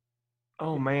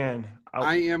 Oh man,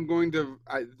 I am going to.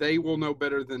 They will know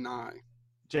better than I.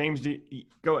 James,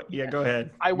 go. Yeah, go ahead.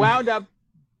 I wound up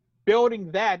building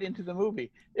that into the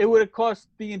movie. It would have cost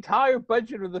the entire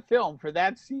budget of the film for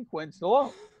that sequence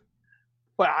alone,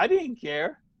 but I didn't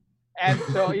care, and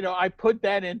so I put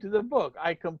that into the book.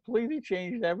 I completely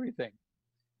changed everything,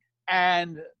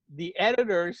 and the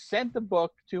editor sent the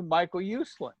book to Michael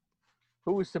Uslan,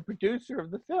 who was the producer of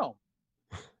the film.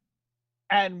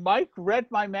 And Mike read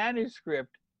my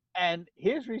manuscript And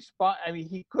his response, I mean,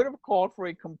 he could have called for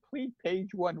a complete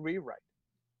page 1 rewrite.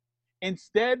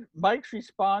 Instead, Mike's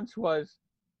response was,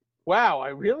 wow, I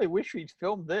really wish we'd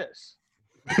filmed this.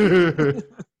 And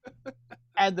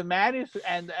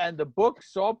the book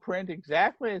saw print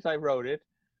exactly as I wrote it.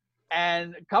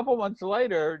 And a couple months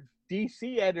later,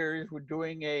 DC editors were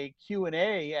doing a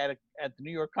Q&A at the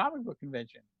New York Comic Book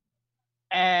Convention.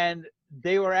 And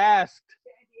they were asked,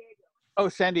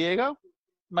 San Diego?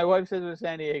 My wife says it was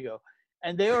San Diego.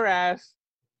 And they were asked,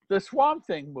 the Swamp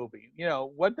Thing movie,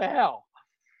 what the hell?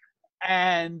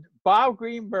 And Bob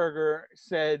Greenberger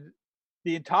said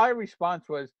the entire response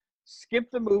was, skip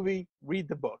the movie, read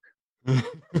the book.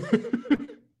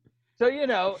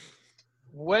 So,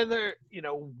 whether,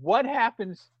 what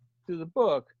happens to the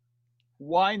book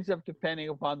winds up depending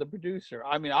upon the producer.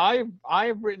 I mean, I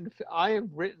have written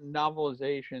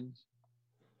novelizations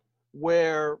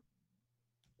where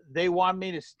they want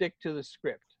me to stick to the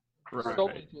script,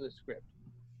 solely to the script.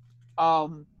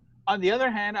 On the other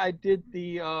hand, I did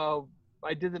the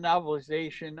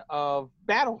novelization of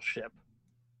Battleship,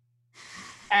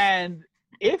 and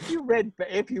if you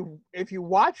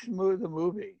watched the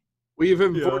movie,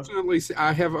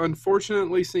 I have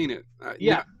unfortunately seen it.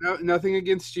 Nothing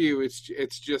against you.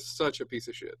 It's just such a piece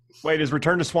of shit. Wait, is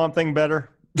Return to Swamp Thing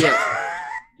better? Yes.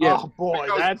 Yes. Oh boy,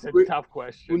 that's a tough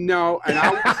question. No, and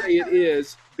I would say it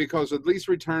is, because at least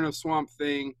Return of Swamp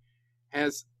Thing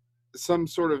has some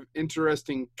sort of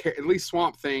interesting. At least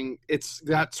Swamp Thing, it's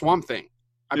that Swamp Thing.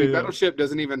 I mean, Battleship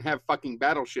doesn't even have fucking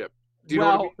Battleship. Do you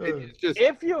know what I mean? It's just,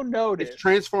 if you notice, it's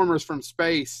Transformers from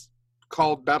space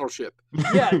called Battleship.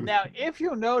 Yeah. Now, if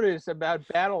you notice about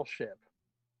Battleship,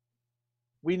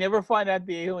 we never find out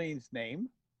the alien's name.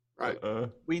 Right.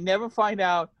 We never find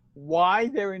out why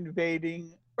they're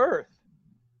invading Earth.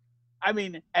 I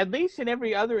mean, at least in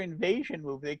every other invasion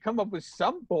movie, they come up with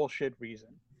some bullshit reason.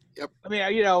 Yep. I mean,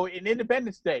 in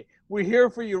Independence Day, we're here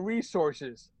for your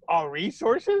resources. Our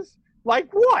resources? Like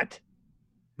what?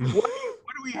 What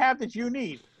do we have that you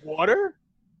need? Water?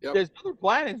 Yep. There's other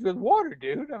planets with water,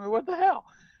 dude. I mean, what the hell?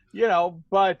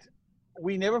 But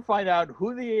we never find out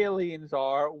who the aliens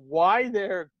are, why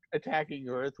they're attacking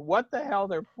Earth, what the hell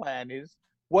their plan is,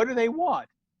 what do they want?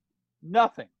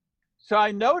 Nothing. So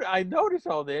I noticed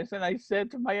all this, and I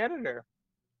said to my editor,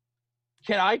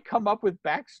 can I come up with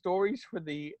backstories for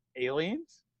the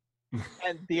aliens?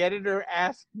 And the editor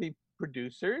asked the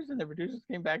producers, and the producers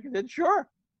came back and said, sure.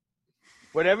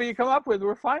 Whatever you come up with,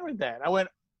 we're fine with that. I went,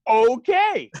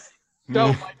 okay. So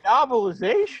my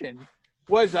novelization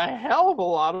was a hell of a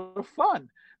lot of fun,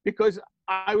 because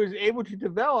I was able to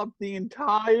develop the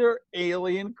entire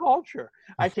alien culture.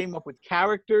 I came up with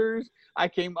characters. I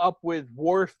came up with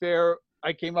warfare.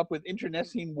 I came up with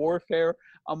internecine warfare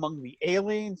among the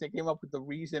aliens. I came up with the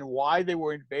reason why they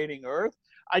were invading Earth.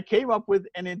 I came up with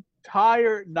an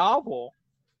entire novel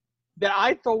that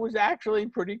I thought was actually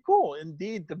pretty cool.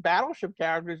 Indeed, the Battleship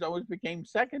characters always became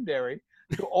secondary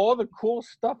to all the cool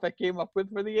stuff I came up with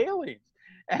for the aliens.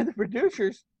 And the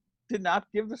producers did not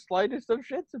give the slightest of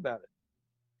shits about it.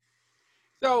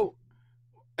 So,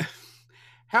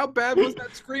 how bad was that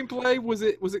screenplay? Was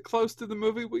it close to the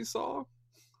movie we saw?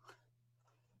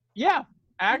 Yeah,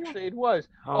 actually it was.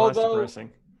 Oh, that's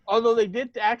depressing. Although they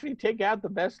did actually take out the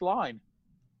best line.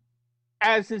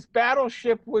 As his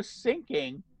battleship was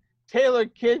sinking, Taylor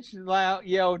Kitsch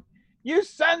yelled, "You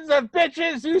sons of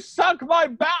bitches, you sunk my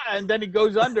boat!" And then he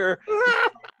goes under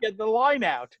to get the line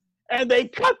out. And they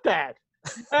cut that.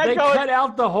 They cut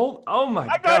out the whole. Oh my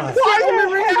god! Why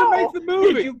the hell make the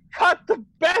movie? Did you cut the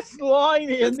best line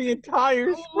in the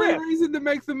entire script? The only reason to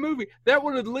make the movie. That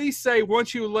would at least say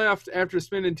once you left after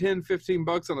spending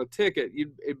 $10-15 on a ticket,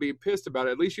 you'd be pissed about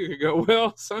it. At least you could go,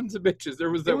 well, sons of bitches. There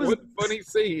was that one funny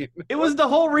scene. It was the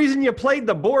whole reason you played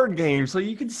the board game, so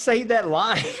you could say that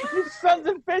line. You sons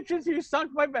of bitches, you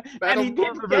sunk my back. And he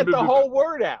didn't get the whole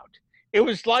word out. It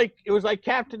was like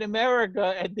Captain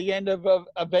America at the end of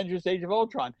Avengers: Age of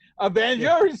Ultron.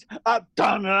 Avengers,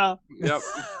 Yep.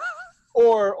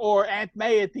 Or Aunt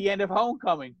May at the end of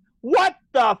Homecoming. What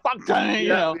the fuck?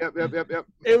 Yep.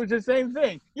 It was the same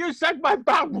thing. You suck my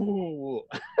butt.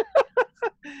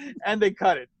 And they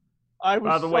cut it.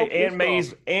 By the way, Aunt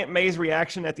May's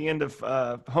reaction at the end of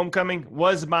Homecoming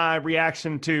was my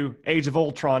reaction to Age of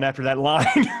Ultron after that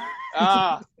line.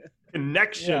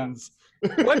 Connections. Yeah.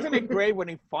 Wasn't it great when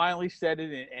he finally said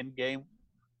it in Endgame?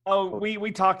 Oh,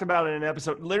 we talked about it in an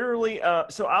episode. Literally,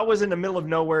 so I was in the middle of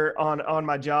nowhere on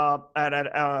my job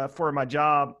for my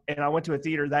job, and I went to a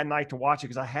theater that night to watch it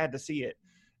because I had to see it.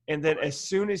 And then as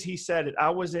soon as he said it,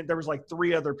 there was like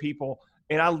 3 other people,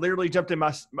 and I literally jumped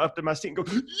up in my seat and go,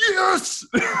 yes!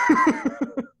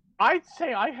 I'd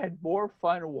say I had more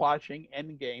fun watching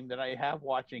Endgame than I have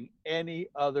watching any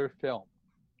other film.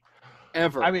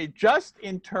 Ever. I mean, just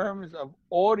in terms of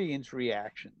audience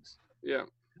reactions. Yeah.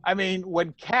 I mean,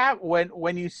 when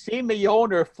you see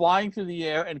Mjolnir flying through the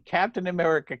air and Captain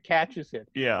America catches it,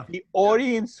 Yeah. the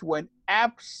audience went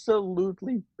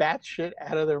absolutely batshit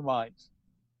out of their minds.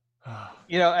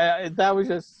 That was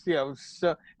just,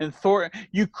 so, and Thor,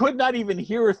 you could not even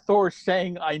hear Thor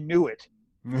saying, "I knew it,"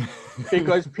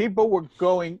 because people were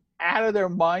going out of their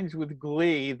minds with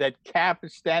glee that Cap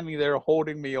is standing there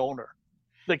holding Mjolnir.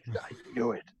 Like, I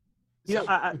knew it.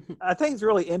 I think it's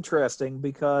really interesting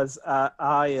because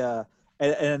and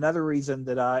another reason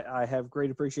that I have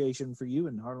great appreciation for you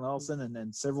and Harlan Ellison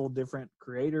and several different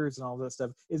creators and all that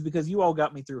stuff is because you all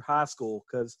got me through high school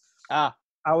because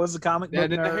I was a comic book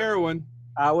nerd. The heroin.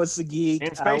 I was the geek.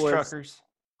 And space truckers.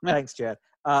 Thanks, Chad.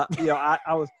 I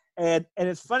was, and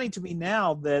it's funny to me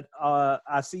now that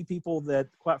I see people that,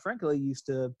 quite frankly, used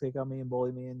to pick on me and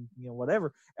bully me and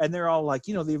whatever, and they're all like,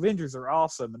 the Avengers are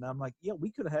awesome, and I'm like, yeah,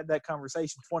 we could have had that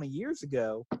conversation 20 years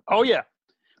ago. Oh yeah.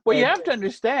 Well, you have to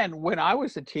understand, when I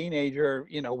was a teenager,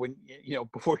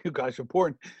 before you guys were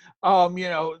born,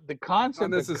 the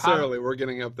concept. Not necessarily. We're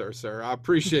getting up there, sir. I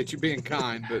appreciate you being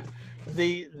kind, but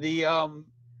the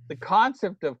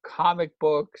concept of comic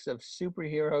books, of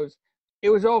superheroes, it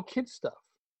was all kid stuff.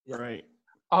 Right.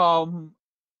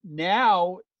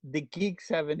 Now the geeks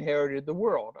have inherited the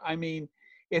world. I mean,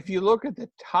 if you look at the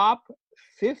top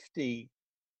 50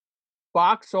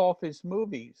 box office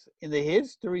movies in the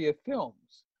history of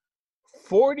films,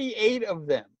 48 of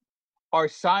them are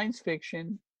science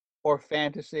fiction or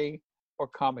fantasy or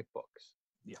comic books.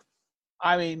 Yeah.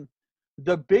 I mean,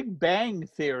 the Big Bang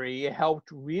Theory helped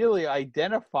really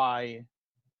identify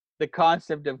the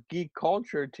concept of geek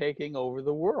culture taking over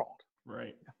the world.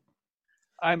 Right.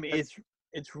 I mean,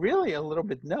 it's really a little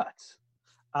bit nuts.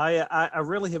 I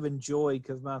really have enjoyed,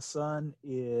 because my son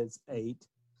is 8,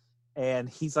 and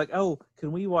he's like, "Oh,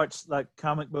 can we watch like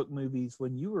comic book movies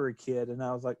when you were a kid?" And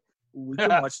I was like, "We can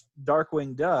watch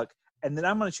Darkwing Duck." And then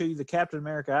I'm going to show you the Captain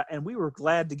America, and we were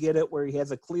glad to get it where he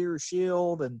has a clear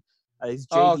shield and he's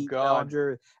J.D.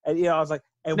 Salinger. And I was like,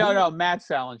 Matt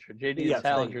Salinger, J.D.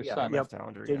 Salinger's son.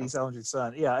 Salinger, J.D. Salinger's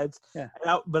son. Yeah,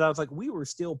 but I was like, we were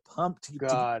still pumped to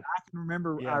I can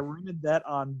remember I rented that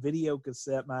on video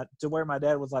cassette to where my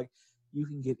dad was like, "You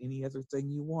can get any other thing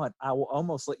you want. I will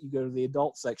almost let you go to the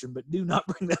adult section, but do not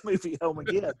bring that movie home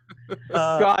again."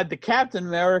 The Captain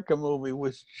America movie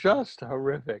was just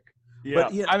horrific. Yeah.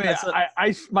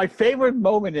 But, my favorite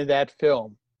moment in that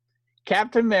film,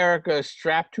 Captain America is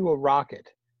strapped to a rocket.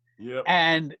 Yep.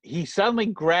 And he suddenly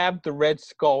grabbed the Red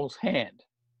Skull's hand.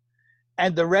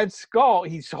 And the Red Skull,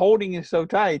 he's holding it so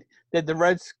tight that the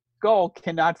Red Skull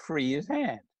cannot free his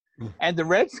hand. And the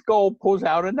Red Skull pulls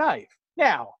out a knife.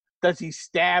 Now, does he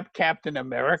stab Captain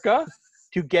America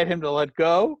to get him to let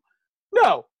go?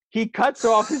 No, he cuts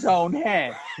off his own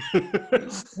hand.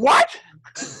 What?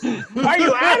 Are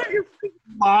you out of your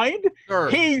mind? Sure.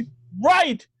 He's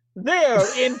right there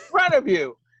in front of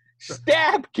you.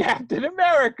 Stab Captain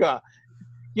America.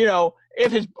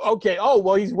 If it's okay,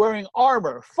 he's wearing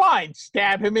armor. Fine,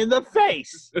 stab him in the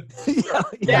face.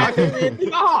 Stab him in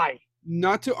the eye.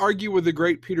 Not to argue with the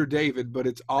great Peter David, but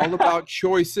it's all about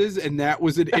choices, and that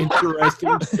was an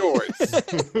interesting choice.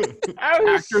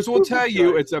 Actors will tell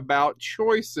you it's about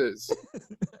choices,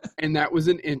 and that was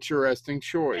an interesting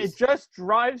choice. It just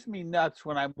drives me nuts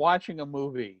when I'm watching a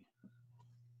movie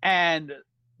and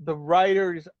the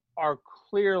writers are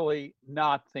clearly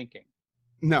not thinking.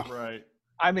 No. Right.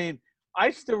 I mean,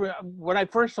 when I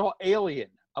first saw Alien,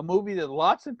 a movie that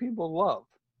lots of people love,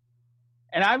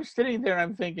 and I'm sitting there and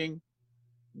I'm thinking,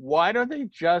 why don't they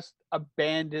just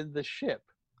abandon the ship?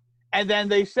 And then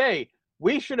they say,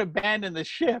 we should abandon the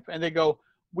ship. And they go,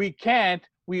 we can't.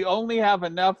 We only have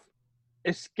enough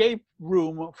escape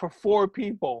room for 4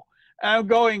 people. And I'm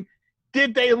going,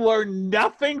 did they learn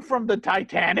nothing from the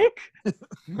Titanic?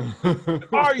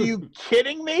 Are you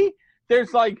kidding me?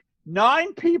 There's like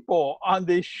 9 people on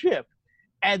this ship,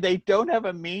 and they don't have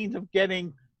a means of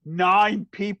getting 9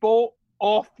 people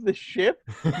off the ship.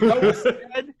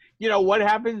 What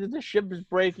happens if the ship is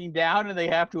breaking down and they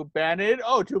have to abandon it?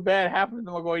 Oh, too bad, half of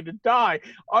them are going to die.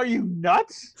 Are you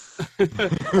nuts? So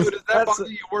does that bother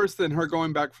you worse than her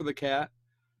going back for the cat?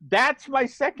 That's my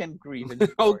second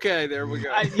grievance. Okay, there we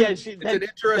go. It's an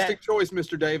interesting choice,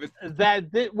 Mr. David.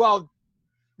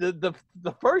 The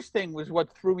first thing was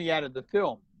what threw me out of the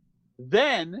film.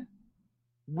 Then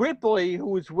Ripley, who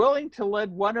was willing to let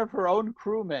one of her own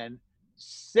crewmen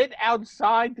sit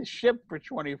outside the ship for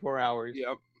 24 hours,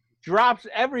 drops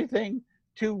everything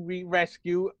to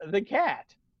rescue the cat.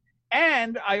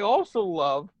 And I also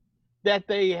love that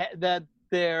their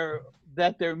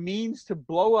means to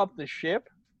blow up the ship,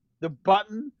 the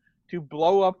button to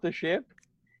blow up the ship,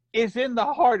 is in the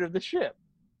heart of the ship.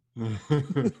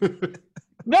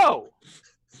 No,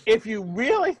 if you're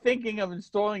really thinking of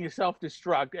installing a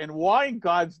self-destruct, and why in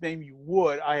God's name you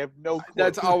would, I have no clue.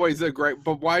 That's always a great.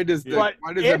 But why does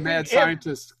the mad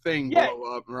scientist thing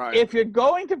blow up? Right. If you're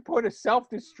going to put a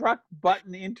self-destruct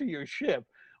button into your ship,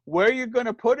 where are you going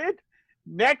to put it?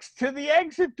 Next to the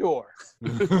exit door.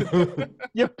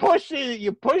 You push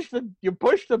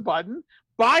the button,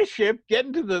 buy ship, get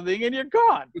into the thing, and you're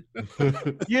gone.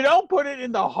 You don't put it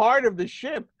in the heart of the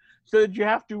ship so that you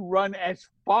have to run as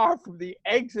far from the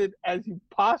exit as you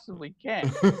possibly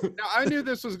can. Now, I knew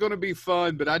this was going to be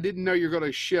fun, but I didn't know you're going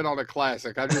to shit on a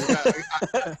classic.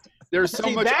 There's so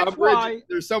much umbrage.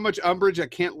 There's so much umbrage, I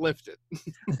can't lift it.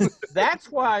 That's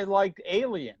why I liked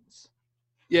Aliens.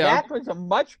 Yeah, that was a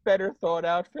much better thought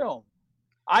out film.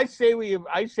 I say we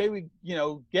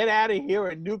get out of here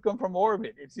and nuke them from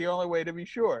orbit. It's the only way to be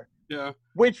sure. Yeah.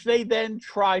 Which they then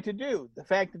try to do. The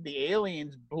fact that the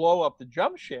aliens blow up the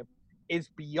jump ship is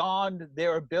beyond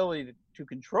their ability to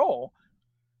control,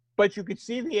 but you could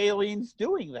see the aliens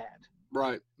doing that.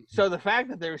 Right. So the fact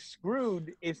that they're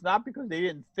screwed is not because they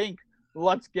didn't think,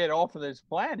 let's get off of this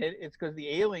planet. It's because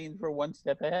the aliens were one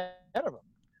step ahead of them.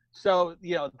 So,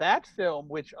 that film,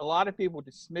 which a lot of people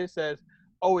dismiss as,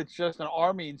 oh, it's just an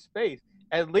army in space,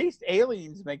 at least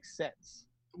Aliens makes sense.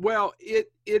 Well, it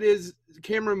is.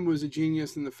 Cameron was a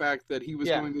genius in the fact that he was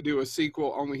going to do a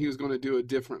sequel, only he was going to do a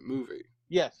different movie.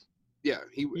 Yes. Yeah,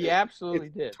 he absolutely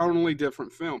did. Totally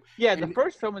different film. Yeah, the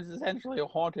first film is essentially a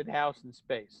haunted house in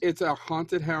space. It's a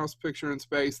haunted house picture in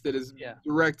space that is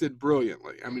directed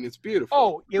brilliantly. I mean, it's beautiful.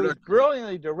 Oh, it was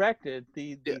brilliantly directed.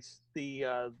 The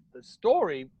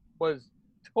story was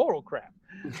total crap.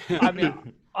 I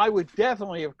mean, I would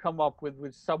definitely have come up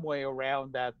with some way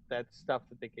around that stuff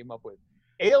that they came up with.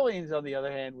 Aliens, on the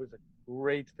other hand, was a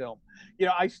great film.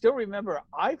 I still remember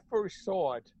I first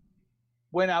saw it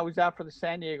when I was out for the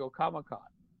San Diego Comic-Con.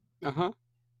 Uh-huh.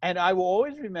 And I will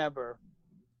always remember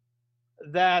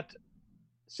that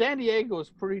San Diego is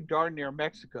pretty darn near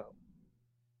Mexico.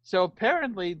 So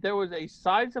apparently there was a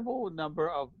sizable number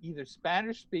of either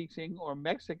Spanish-speaking or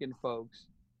Mexican folks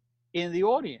in the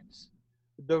audience.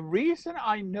 The reason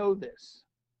I know this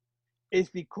is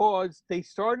because they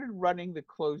started running the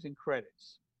closing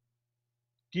credits.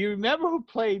 Do you remember who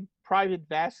played Private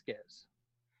Vasquez?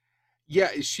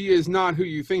 Yeah, she is not who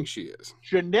you think she is.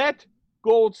 Jeanette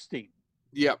Goldstein.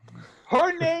 Yep.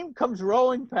 Her name comes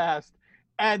rolling past,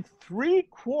 and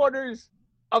 3/4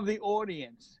 of the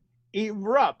audience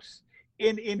erupts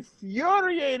in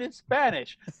infuriated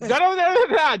Spanish.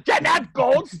 Jeanette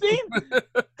Goldstein?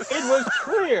 It was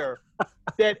clear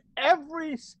that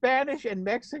every Spanish and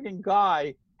Mexican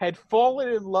guy had fallen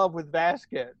in love with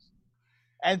Vasquez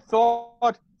and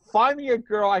thought, find me a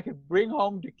girl I could bring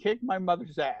home to kick my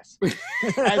mother's ass.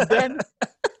 And then,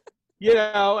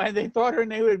 and they thought her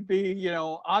name would be,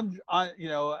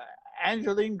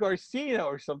 Angeline Garcia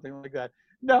or something like that.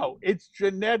 No, it's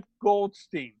Jeanette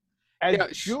Goldstein.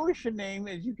 As Jewish a name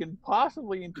as you can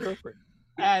possibly interpret.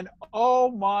 And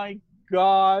oh my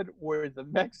God, were the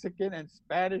Mexican and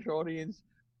Spanish audience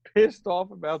pissed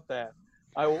off about that.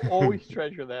 I will always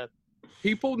treasure that.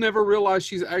 People never realize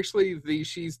she's actually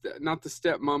she's not the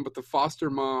stepmom, but the foster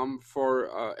mom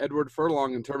for Edward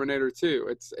Furlong in Terminator 2.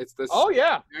 It's this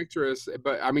actress,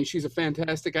 but I mean she's a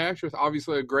fantastic actress,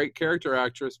 obviously a great character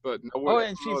actress, but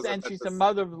she's the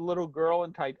mother of the little girl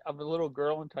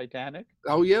in Titanic.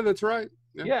 Oh yeah, that's right.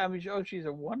 Yeah, I mean she's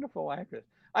a wonderful actress.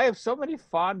 I have so many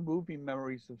fond movie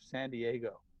memories of San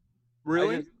Diego.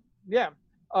 Really?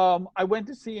 I went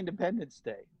to see Independence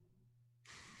Day.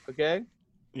 Okay.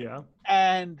 Yeah.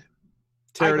 And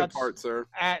tear it apart, sir.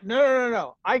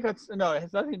 No. It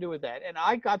has nothing to do with that. And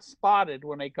I got spotted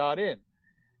when I got in.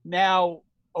 Now,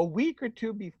 a week or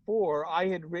two before, I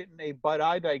had written a But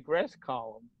I Digress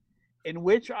column in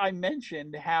which I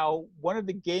mentioned how one of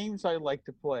the games I like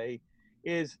to play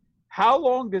is how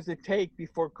long does it take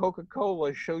before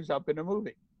Coca-Cola shows up in a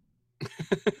movie?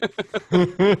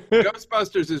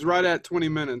 Ghostbusters is right at 20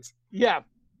 minutes. Yeah.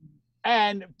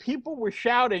 And people were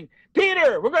shouting,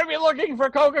 Peter, we're going to be looking for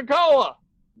Coca-Cola.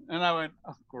 And I went,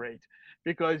 oh, great.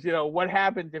 Because, what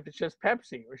happens if it's just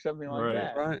Pepsi or something like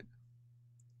that? Right.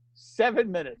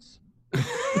 7 minutes.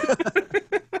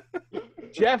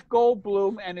 Jeff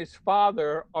Goldblum and his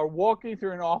father are walking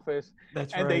through an office.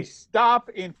 They stop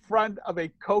in front of a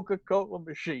Coca-Cola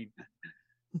machine.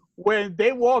 When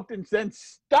they walked and then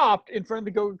stopped in front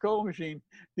of the Coca-Cola machine,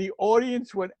 the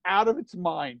audience went out of its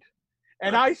mind.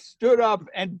 And I stood up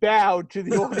and bowed to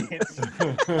the audience.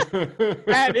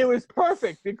 And it was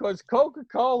perfect because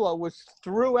Coca-Cola was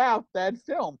throughout that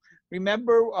film.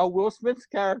 Remember Will Smith's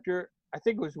character, I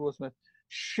think it was Will Smith,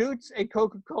 shoots a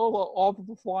Coca-Cola off of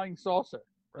a flying saucer.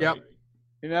 Yep.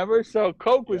 Remember? So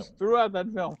Coke was throughout that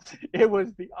film. It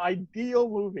was the ideal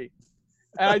movie.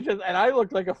 And I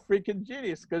looked like a freaking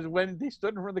genius because when he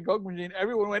stood in front of the Coke machine,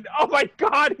 everyone went, "Oh my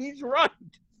God, he's right.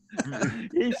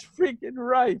 He's freaking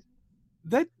right."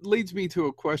 That leads me to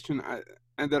a question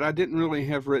that I didn't really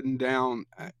have written down,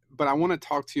 but I want to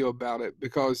talk to you about it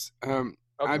because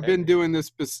I've been doing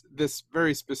this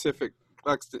very specific.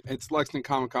 It's Lexington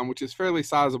Comic-Con, which is fairly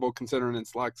sizable considering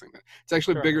it's Lexington. It's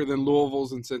actually bigger than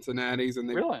Louisville's and Cincinnati's. And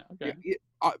really? Okay.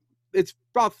 It's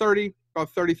about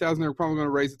 30,000. They're probably going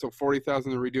to raise it to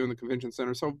 40,000. They're redoing the convention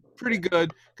center, so pretty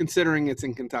good considering it's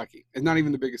in Kentucky. It's not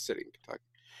even the biggest city in Kentucky,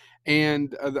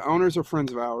 and the owners are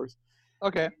friends of ours.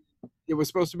 Okay. It was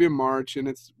supposed to be in March, and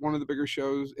it's one of the bigger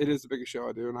shows. It is the biggest show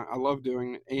I do, and I love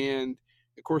doing it. And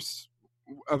of course,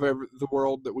 the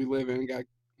world that we live in got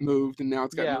moved, and now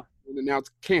it's got moved, and now it's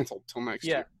canceled till next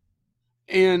year.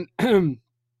 And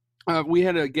we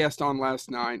had a guest on last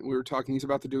night. We were talking. He's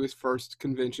about to do his first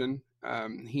convention.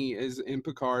 He is in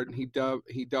Picard, and he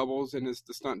doubles and is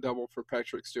the stunt double for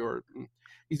Patrick Stewart. And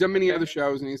he's done many other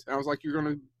shows, and I was like, "You're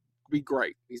going to be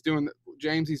great." He's doing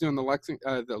He's doing the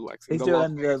Lexington. He's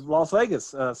doing the Las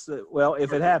Vegas. Well,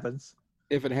 if it happens.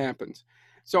 If it happens.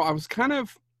 So I was kind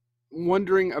of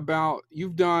wondering about.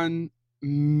 You've done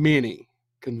many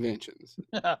conventions.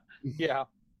 Yeah.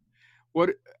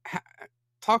 Can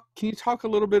you talk a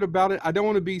little bit about it? I don't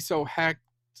want to be so hacked.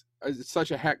 It's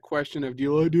such a hack question of, do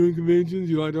you like doing conventions?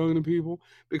 Do you like talking to people?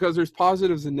 Because there's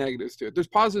positives and negatives to it. There's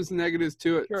positives and negatives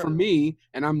to it for me,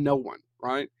 and I'm no one,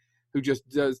 right, who just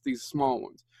does these small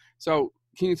ones. So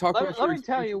can you talk about? Let me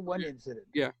tell you one incident.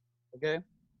 Yeah. Okay.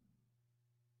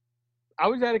 I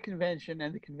was at a convention,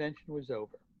 and the convention was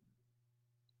over.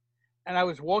 And I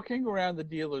was walking around the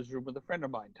dealer's room with a friend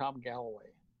of mine, Tom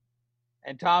Galloway.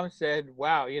 And Tom said,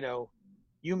 "Wow,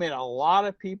 you made a lot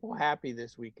of people happy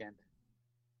this weekend."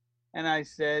 And I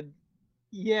said,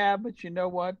 "Yeah, but you know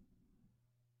what?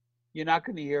 You're not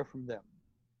going to hear from them.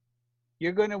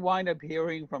 You're going to wind up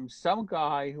hearing from some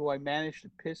guy who I managed to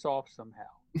piss off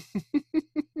somehow."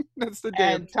 That's the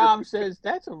damn And Tom says,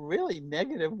 "That's a really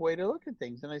negative way to look at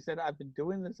things." And I said, "I've been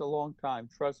doing this a long time.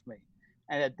 Trust me."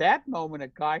 And at that moment, a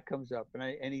guy comes up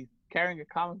and he's carrying a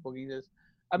comic book. He says,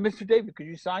 "Mr. David, could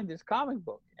you sign this comic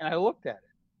book?" And I looked at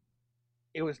it.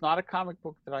 It was not a comic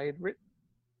book that I had written.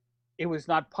 It was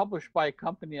not published by a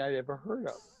company I'd ever heard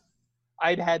of.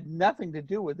 I'd had nothing to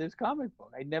do with this comic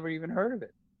book. I'd never even heard of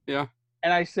it. Yeah.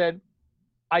 And I said,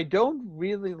 "I don't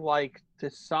really like to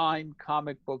sign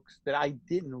comic books that I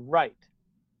didn't write.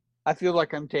 I feel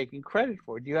like I'm taking credit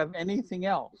for it. Do you have anything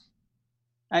else?"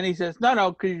 And he says,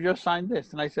 No, could you just sign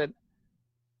this?" And I said,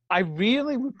 "I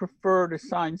really would prefer to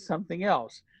sign something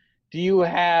else. Do you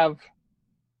have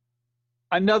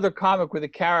another comic with a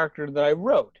character that I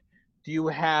wrote? Do you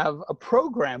have a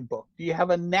program book? Do you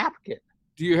have a napkin?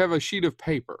 Do you have a sheet of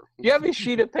paper?" Do you have a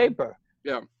sheet of paper?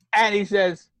 Yeah. And he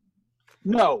says,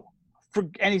 "No."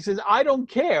 And he says, "I don't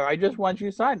care. I just want you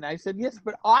to sign." And I said, "Yes,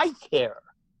 but I care.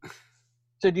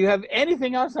 So do you have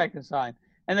anything else I can sign?"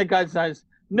 And the guy says,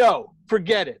 "No,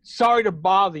 forget it. Sorry to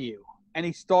bother you." And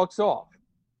he stalks off.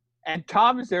 And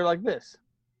Tom is there like this.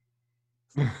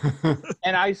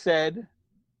 And I said,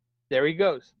 "There he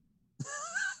goes."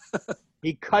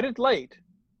 He cut it late,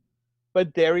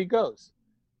 but there he goes.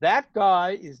 That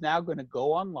guy is now going to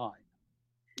go online.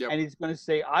 Yep. And he's going to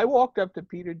say, "I walked up to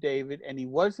Peter David and he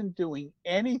wasn't doing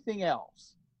anything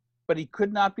else, but he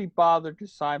could not be bothered to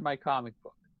sign my comic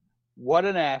book. What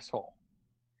an asshole."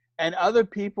 And other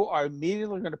people are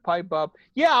immediately going to pipe up,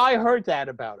 "Yeah, I heard that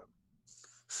about him."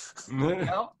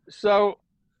 So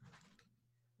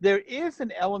there is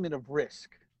an element of risk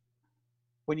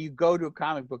when you go to a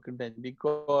comic book convention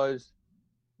because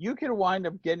you can wind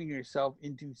up getting yourself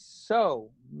into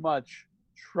so much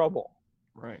trouble.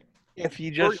 Right. If you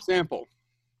just,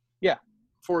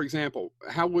 For example,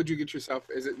 how would you get yourself?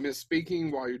 Is it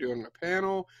misspeaking while you're doing a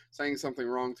panel, saying something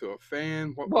wrong to a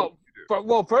fan? What would you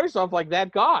do? First off, like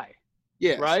that guy.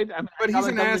 Yes. Right? But he's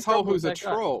an asshole who's a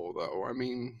troll, though. I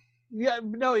mean. Yeah,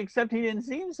 no, except he didn't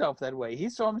see himself that way. He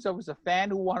saw himself as a fan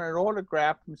who wanted an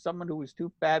autograph from someone who was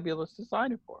too fabulous to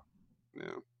sign it for.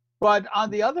 Yeah. But on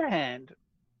the other hand,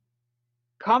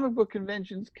 comic book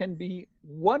conventions can be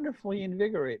wonderfully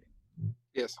invigorating.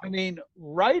 Yes. I mean,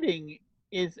 writing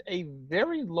is a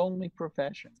very lonely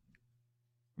profession.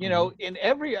 You know, in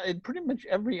pretty much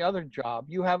every other job,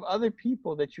 you have other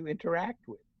people that you interact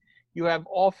with. You have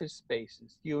office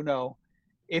spaces. You know,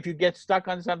 if you get stuck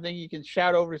on something, you can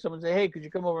shout over to someone and say, hey, could you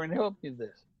come over and help me with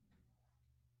this?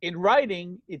 In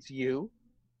writing, it's you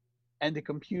and the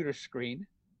computer screen,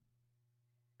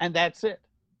 and that's it.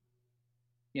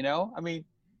 You know, I mean,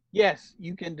 yes,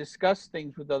 you can discuss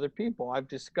things with other people. I've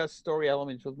discussed story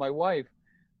elements with my wife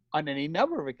on any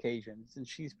number of occasions, and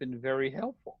she's been very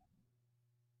helpful.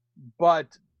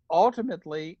 But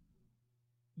ultimately,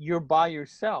 you're by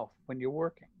yourself when you're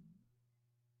working.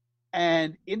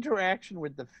 And interaction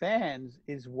with the fans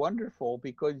is wonderful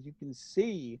because you can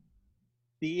see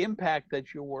the impact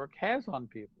that your work has on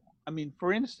people. I mean,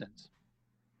 for instance,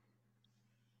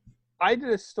 I did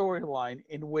a storyline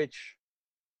in which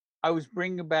I was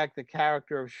bringing back the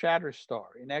character of Shatterstar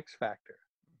in X Factor.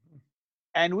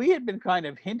 And we had been kind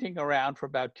of hinting around for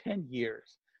about 10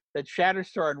 years that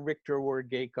Shatterstar and Richter were a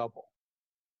gay couple.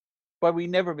 But we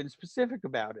never been specific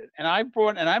about it. And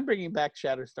I'm bringing back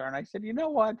Shatterstar, and I said, you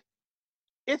know what?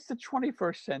 It's the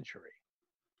 21st century.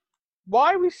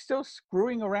 Why are we still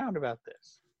screwing around about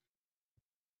this?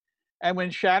 And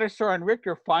when Shatterstar and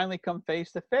Richter finally come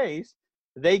face to face,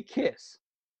 they kiss.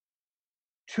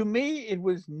 To me, it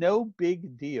was no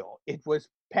big deal. It was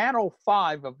panel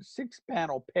 5 of a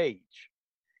 6-panel page.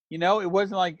 You know, it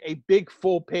wasn't like a big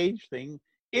full page thing.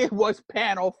 It was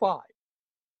panel 5.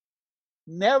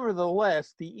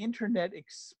 Nevertheless, the internet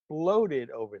exploded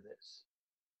over this.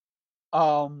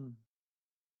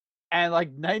 And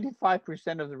like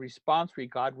 95% of the response we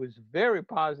got was very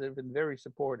positive and very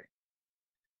supporting.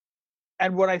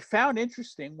 And what I found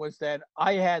interesting was that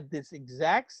I had this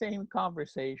exact same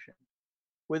conversation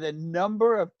with a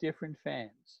number of different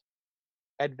fans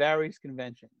at various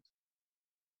conventions.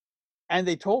 And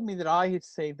they told me that I had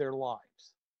saved their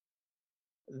lives,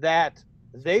 that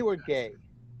they were gay,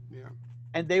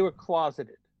 and they were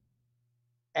closeted,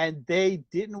 and they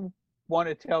didn't want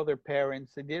to tell their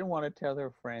parents, they didn't want to tell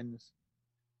their friends,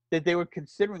 that they were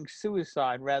considering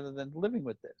suicide rather than living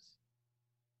with this.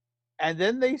 And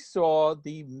then they saw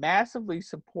the massively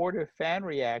supportive fan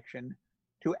reaction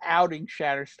to outing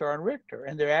Shatterstar and Richter.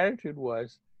 And their attitude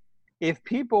was, if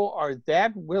people are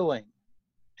that willing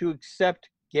to accept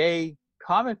gay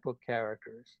comic book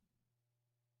characters,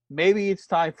 maybe it's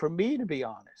time for me to be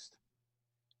honest.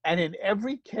 And in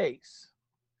every case,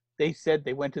 they said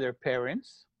they went to their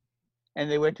parents and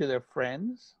they went to their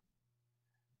friends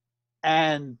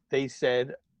and they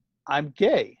said, I'm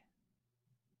gay.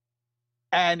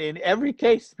 And in every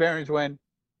case, the parents went,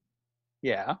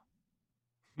 yeah,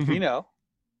 we know.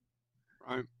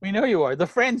 Right. We know you are. The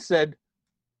friend said,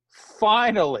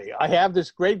 finally, I have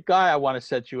this great guy I want to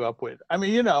set you up with. I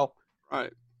mean, you know,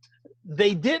 Right.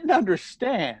 They didn't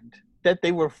understand that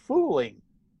they were fooling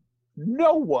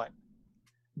no one,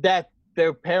 that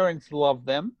their parents loved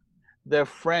them, their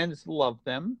friends loved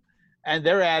them, and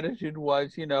their attitude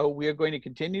was, you know, we are going to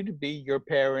continue to be your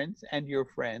parents and your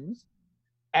friends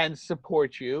and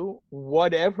support you,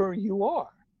 whatever you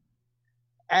are.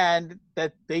 And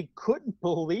that they couldn't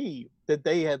believe that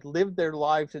they had lived their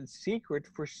lives in secret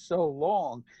for so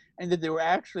long, and that they were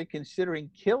actually considering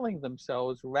killing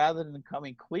themselves rather than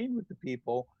coming clean with the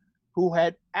people who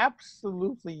had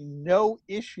absolutely no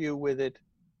issue with it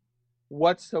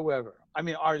whatsoever. I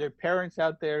mean, are there parents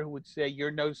out there who would say,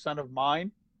 you're no son of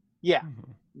mine? Yeah,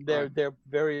 there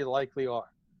very likely are.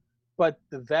 But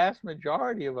the vast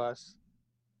majority of us,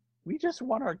 we just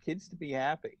want our kids to be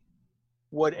happy.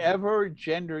 Whatever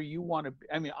gender you want to be.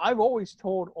 I mean, I've always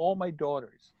told all my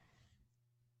daughters,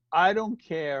 I don't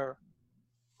care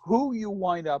who you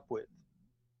wind up with,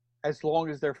 as long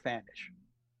as they're Fanish.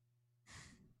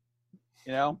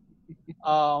 You know,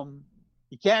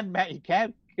 you can't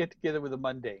get together with a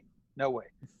mundane, no way.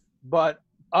 But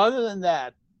other than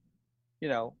that, you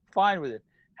know, fine with it.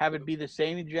 Have it be the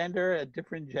same gender, a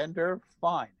different gender,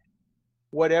 fine.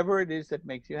 Whatever it is that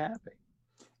makes you happy.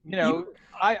 You know,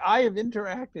 I have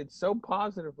interacted so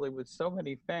positively with so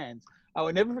many fans. I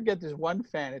will never forget this one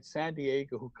fan at San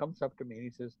Diego who comes up to me and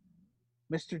he says,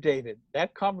 Mr. David,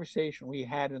 that conversation we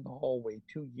had in the hallway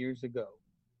 2 years ago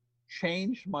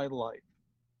changed my life.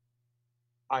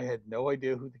 I had no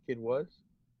idea who the kid was.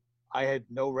 I had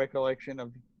no recollection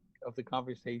of the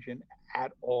conversation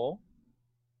at all.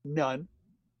 None.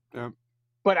 Yeah.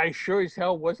 But I sure as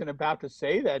hell wasn't about to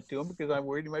say that to him because I'm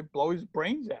worried he might blow his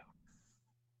brains out.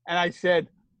 And I said,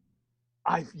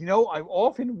 I've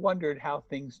often wondered how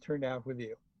things turned out with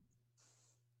you.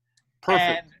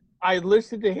 Perfect. And I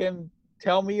listened to him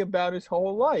tell me about his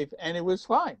whole life, and it was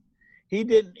fine. He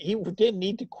didn't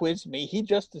need to quiz me. He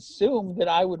just assumed that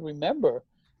I would remember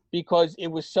because it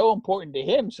was so important to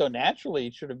him. So naturally,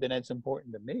 it should have been as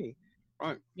important to me.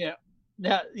 Right. Yeah.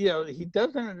 Now, he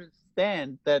doesn't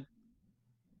understand that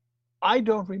I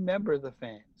don't remember the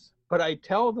fans, but I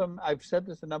tell them, I've said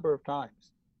this a number of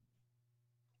times,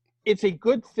 it's a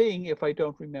good thing if I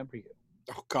don't remember you.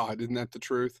 Oh, God, isn't that the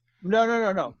truth?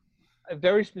 No. A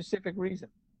very specific reason.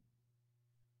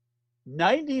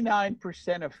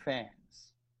 99% of fans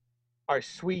are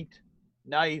sweet,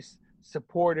 nice,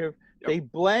 supportive. Yep. They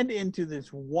blend into this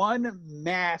one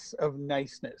mass of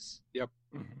niceness. Yep.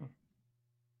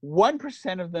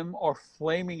 1% of them are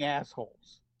flaming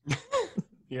assholes.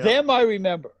 Yeah. Them I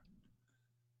remember.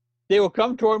 They will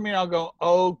come toward me and I'll go,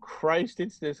 oh, Christ,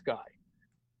 it's this guy.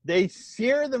 They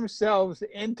sear themselves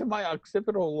into my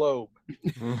occipital lobe.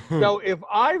 So if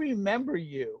I remember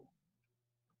you,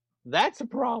 that's a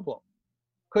problem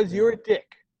because you're a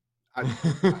dick. I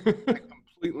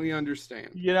completely understand.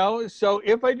 So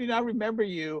if I do not remember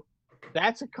you,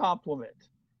 that's a compliment.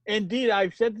 Indeed,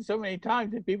 I've said this so many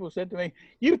times that people said to me,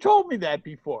 you told me that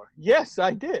before. Yes,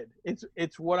 I did.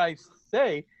 It's what I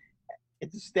say.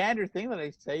 It's a standard thing that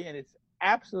I say, and it's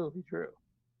absolutely true.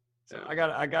 So I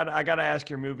gotta ask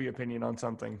your movie opinion on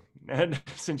something. And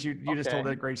since you just told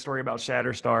that great story about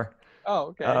Shatterstar.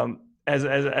 Oh, okay. As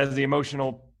the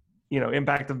emotional,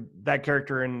 impact of that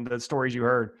character and the stories you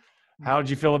heard, how did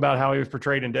you feel about how he was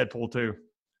portrayed in Deadpool 2?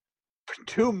 For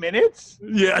 2 minutes?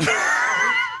 Yeah.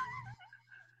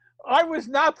 I was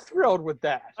not thrilled with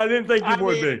that. I didn't think you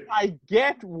would be. I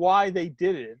get why they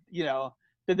did it,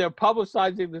 that they're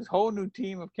publicizing this whole new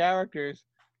team of characters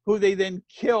who they then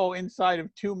kill inside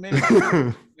of 2 minutes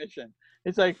of mission.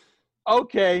 It's like,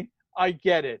 okay, I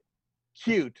get it.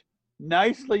 Cute.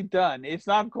 Nicely done. It's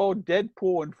not called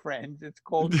Deadpool and Friends. It's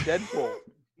called Deadpool.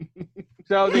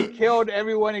 So they killed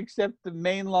everyone except the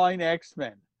mainline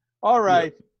X-Men. All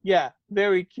right. Yeah,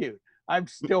 very cute. I'm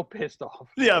still pissed off.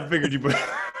 Yeah, I figured you would.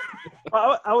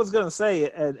 I was going to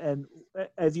say, and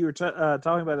as you were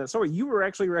talking about that story, you were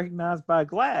actually recognized by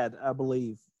GLAAD, I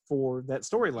believe, for that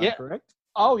storyline, correct?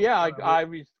 Oh, yeah.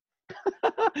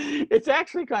 It's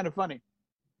actually kind of funny.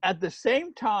 At the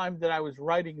same time that I was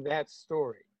writing that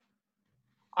story,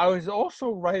 I was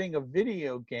also writing a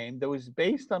video game that was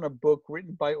based on a book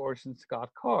written by Orson Scott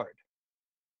Card.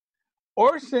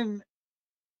 Orson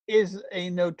is a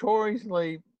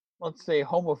notoriously, let's say,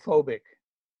 homophobic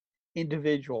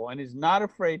individual and is not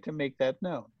afraid to make that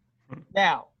known.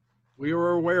 Now, we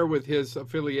were aware with his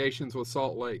affiliations with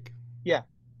Salt Lake. Yeah.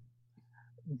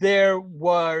 There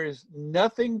was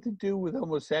nothing to do with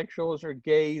homosexuals or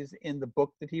gays in the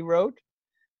book that he wrote.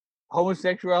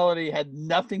 Homosexuality had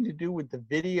nothing to do with the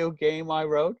video game I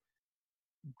wrote.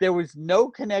 There was no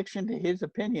connection to his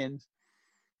opinions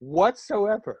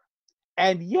whatsoever.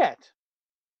 And yet,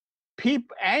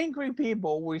 angry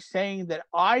people were saying that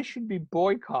I should be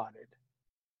boycotted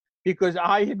because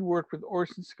I had worked with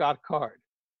Orson Scott Card.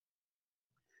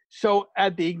 So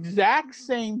at the exact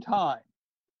same time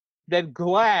that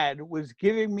GLAAD was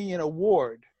giving me an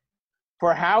award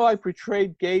for how I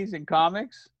portrayed gays in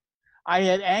comics, I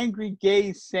had angry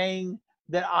gays saying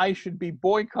that I should be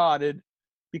boycotted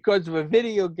because of a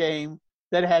video game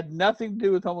that had nothing to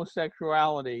do with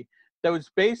homosexuality, that was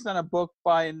based on a book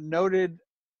by a noted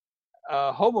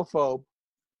homophobe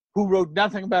who wrote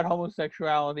nothing about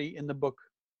homosexuality in the book.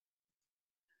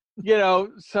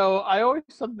 So I always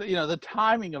thought that, the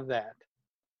timing of that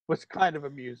was kind of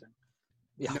amusing.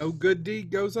 Yeah. No good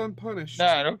deed goes unpunished.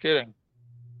 No kidding.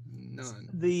 None.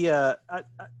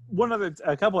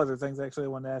 A couple other things actually I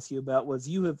wanted to ask you about was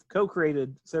you have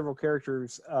co-created several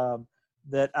characters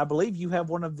that I believe you have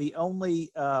one of the only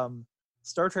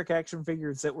Star Trek action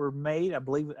figures that were made, I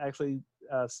believe actually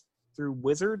through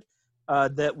Wizard,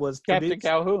 that was Captain produced.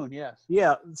 Calhoun, yes.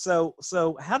 Yeah. So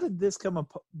how did this come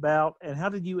about, and how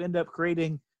did you end up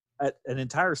creating an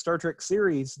entire Star Trek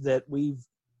series that we've,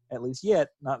 at least yet,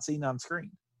 not seen on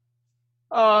screen?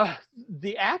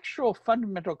 The actual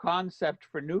fundamental concept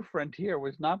for New Frontier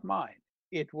was not mine.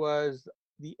 It was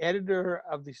the editor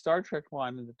of the Star Trek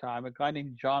line at the time, a guy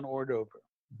named John Ordover.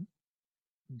 Mm-hmm.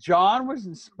 John was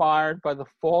inspired by the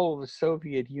fall of the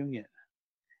Soviet Union.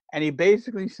 And he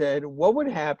basically said, what would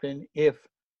happen if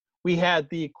we had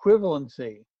the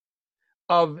equivalency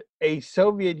of a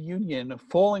Soviet Union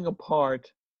falling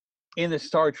apart in the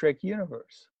Star Trek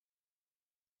universe?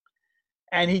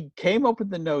 And he came up with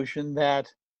the notion that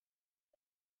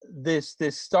this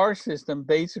star system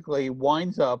basically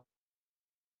winds up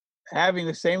having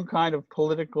the same kind of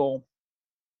political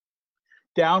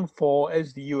downfall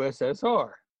as the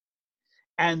USSR.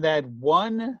 And that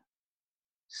one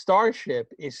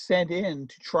starship is sent in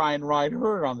to try and ride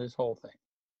herd on this whole thing.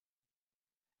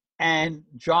 And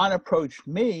John approached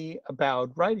me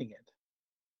about writing it.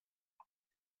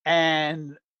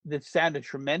 And that sounded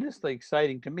tremendously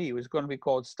exciting to me. It was going to be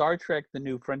called Star Trek: The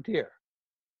New Frontier.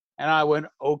 And I went,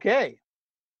 okay.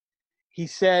 He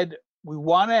said, we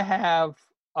want to have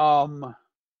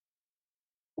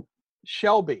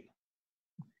Shelby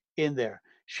in there.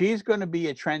 She's going to be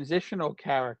a transitional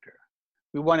character.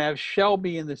 We want to have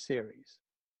Shelby in the series.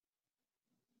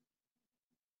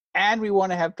 And we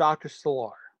want to have Dr.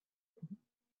 Stellar.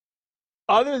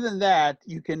 Other than that,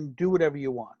 you can do whatever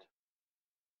you want.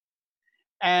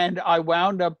 And I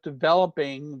wound up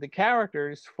developing the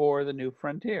characters for The New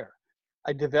Frontier.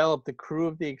 I developed the crew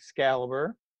of the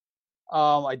Excalibur.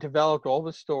 I developed all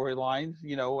the storylines.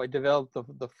 You know, I developed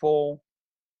the full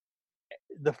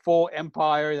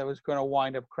empire that was going to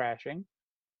wind up crashing.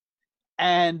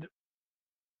 And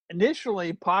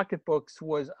initially, Pocketbooks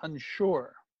was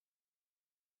unsure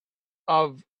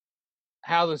of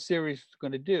how the series was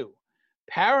going to do.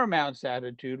 Paramount's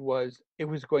attitude was it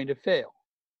was going to fail.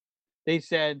 They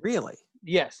said, Really?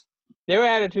 Yes. Their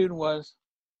attitude was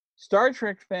Star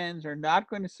Trek fans are not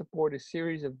going to support a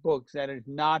series of books that is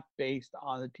not based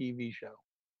on the TV show.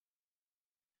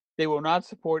 They will not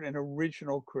support an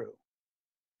original crew.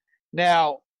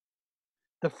 Now,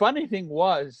 the funny thing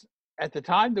was, at the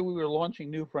time that we were launching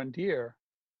New Frontier,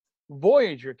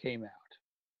 Voyager came out.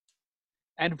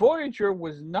 And Voyager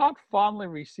was not fondly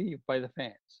received by the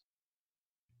fans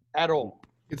at all.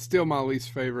 It's still my least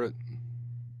favorite.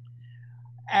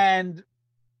 And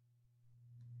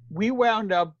we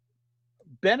wound up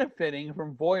benefiting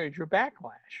from Voyager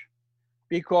backlash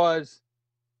because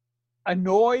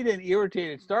annoyed and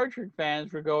irritated Star Trek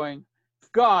fans were going,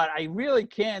 God, I really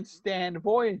can't stand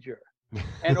Voyager.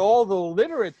 And all the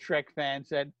literate Trek fans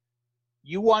said,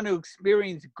 you want to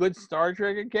experience good Star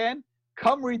Trek again?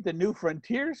 Come read the New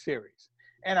Frontier series.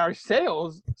 And our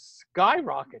sales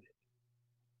skyrocketed.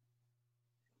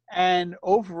 And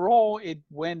overall, it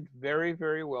went very,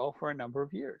 very well for a number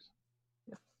of years.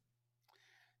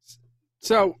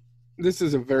 So this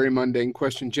is a very mundane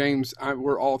question. James,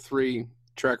 we're all three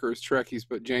Trekkies,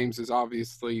 but James is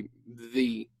obviously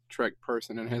the Trek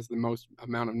person and has the most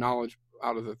amount of knowledge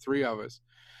out of the three of us.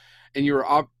 And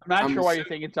I'm not sure why you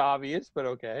think it's obvious, but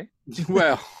okay.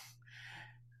 Well,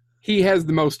 he has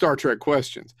the most Star Trek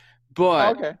questions.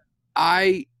 But okay.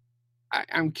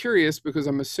 I'm curious because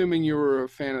I'm assuming you were a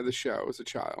fan of the show as a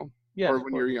child. Yes, or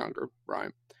when you were younger,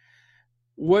 right?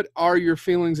 What are your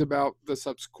feelings about the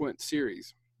subsequent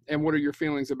series? And what are your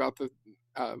feelings about the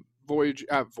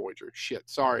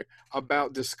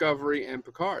about Discovery and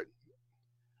Picard?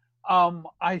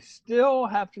 I still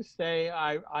have to say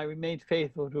I remained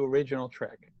faithful to original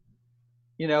Trek.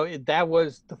 You know, that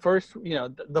was the first,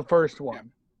 the first one. Yeah.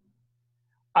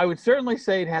 I would certainly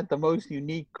say it had the most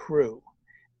unique crew.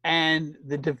 And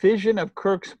the division of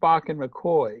Kirk, Spock, and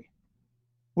McCoy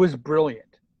was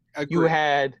brilliant. Agreed. You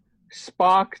had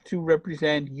Spock to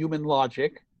represent human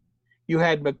logic. You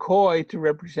had McCoy to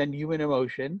represent human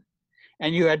emotion.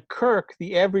 And you had Kirk,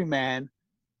 the everyman,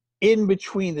 in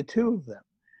between the two of them.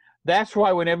 That's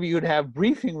why whenever you'd have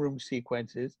briefing room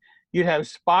sequences, you'd have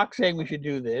Spock saying we should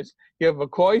do this, you have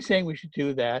McCoy saying we should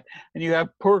do that, and you have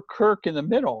poor Kirk in the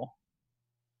middle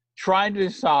trying to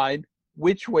decide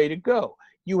which way to go.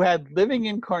 You had living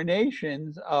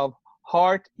incarnations of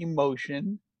heart,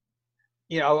 emotion,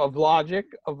 of logic,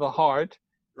 of the heart,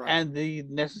 right, and the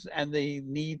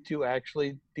need to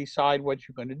actually decide what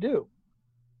you're going to do.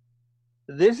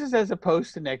 This is as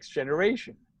opposed to Next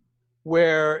Generation,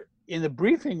 where in the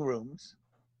briefing rooms,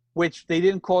 which they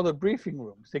didn't call the briefing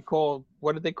rooms,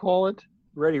 what did they call it?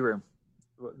 Ready room.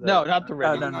 No, not the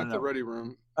ready room. Not the ready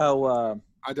room. Oh,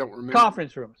 I don't remember.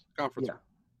 Conference rooms. Conference room.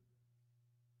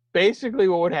 Basically,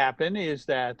 what would happen is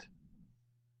that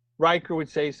Riker would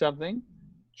say something,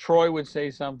 Troy would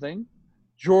say something,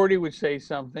 Geordi would say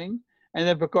something, and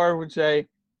then Picard would say,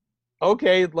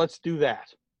 okay, let's do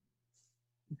that.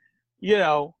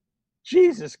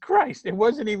 Jesus Christ, it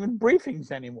wasn't even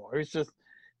briefings anymore. It was just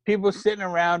people sitting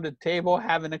around a table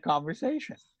having a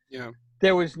conversation. Yeah.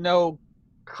 There was no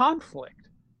conflict.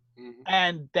 Mm-hmm.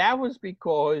 And that was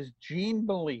because Gene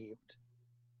believed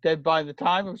that by the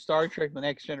time of Star Trek: The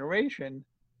Next Generation,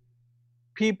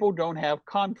 people don't have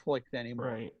conflict anymore.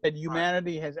 Right. That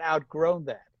humanity has outgrown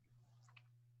that.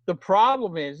 The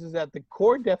problem is that the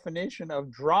core definition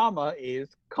of drama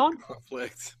is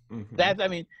conflict.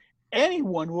 Mm-hmm.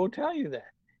 Anyone will tell you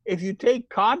that. If you take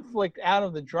conflict out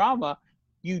of the drama,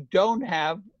 you don't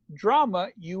have drama,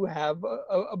 you have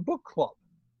a book club.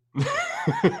 Which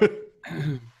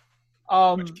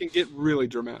can get really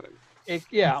dramatic.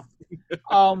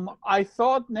 I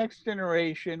thought Next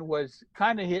Generation was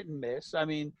kind of hit and miss.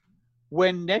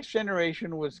 When Next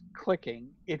Generation was clicking,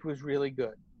 it was really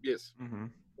good. Yes. Mm-hmm.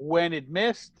 when it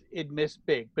missed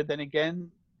big. But then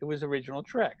again, it was original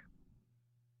Trek.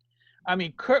 I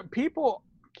mean, people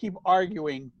keep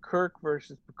arguing Kirk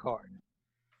versus Picard,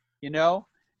 you know?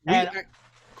 Go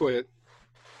ahead.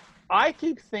 I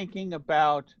keep thinking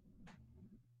about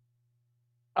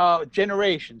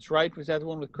Generations, right? Was that the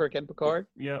one with Kirk and Picard?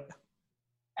 Yep.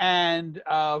 And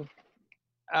the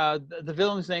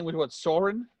villain's name was what,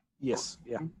 Soren? Yes.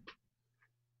 Yeah.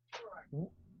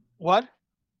 What?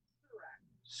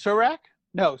 Surak?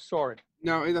 No, Soren.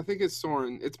 No, I think it's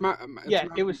Soren. It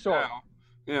was Soren.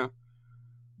 Yeah.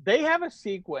 They have a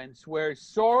sequence where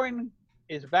Soren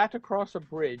is about to cross a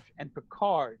bridge and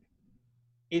Picard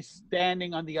is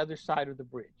standing on the other side of the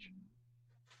bridge.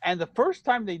 And the first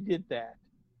time they did that,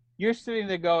 you're sitting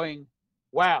there going,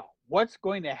 wow, what's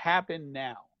going to happen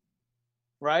now?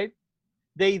 Right?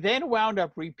 They then wound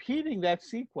up repeating that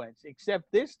sequence, except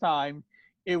this time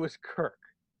it was Kirk.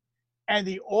 And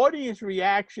the audience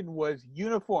reaction was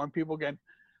uniform. People going,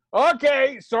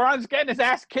 okay, Soren's getting his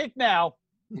ass kicked now.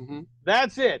 Mm-hmm.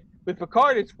 That's it. With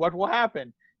Picard, it's what will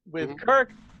happen. With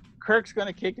Kirk, Kirk's going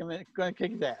to kick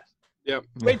his ass. Yep.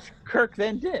 Which Kirk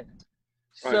then did.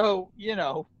 Right. So,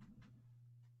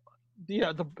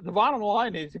 the bottom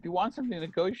line is, if you want something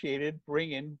negotiated,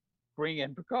 bring in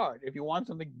Picard. If you want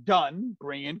something done,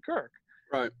 bring in Kirk.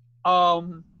 Right.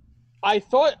 I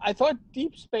thought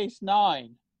Deep Space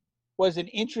Nine was an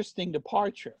interesting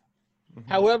departure. Mm-hmm.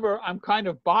 However, I'm kind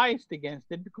of biased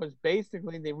against it because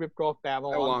basically they ripped off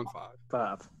Babylon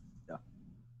 5.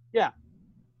 Yeah.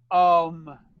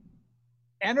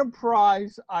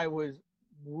 Enterprise, I was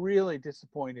really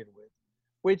disappointed with,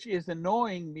 which is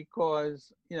annoying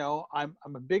because I'm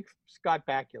a big Scott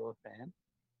Bakula fan,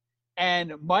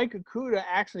 and Mike Okuda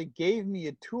actually gave me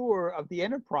a tour of the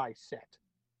Enterprise set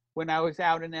when I was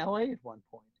out in LA at one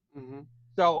point. Mm-hmm.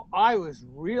 So I was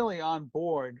really on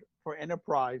board for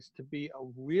Enterprise to be a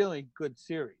really good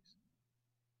series.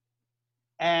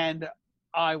 And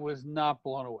I was not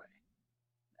blown away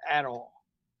at all.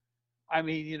 I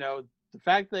mean, the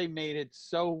fact they made it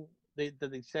so, that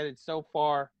they set it so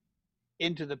far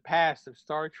into the past of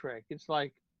Star Trek, it's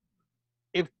like,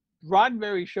 if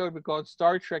Roddenberry showed because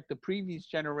Star Trek The Previous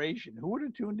Generation, who would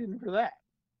have tuned in for that?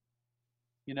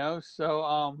 So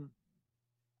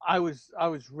I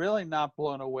was really not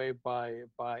blown away by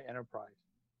Enterprise.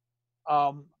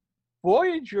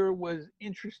 Voyager was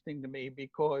interesting to me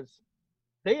because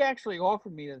they actually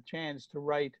offered me the chance to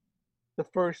write the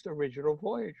first original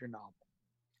Voyager novel.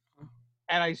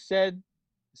 And I said,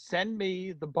 send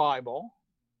me the Bible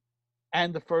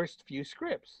and the first few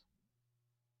scripts.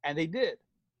 And they did.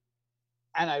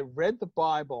 And I read the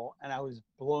Bible and I was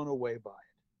blown away by it.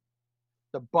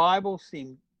 The Bible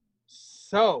seemed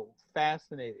so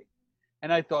fascinating.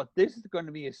 And I thought, this is going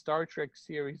to be a Star Trek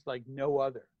series like no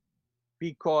other,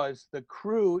 because the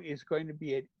crew is going to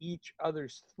be at each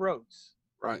other's throats.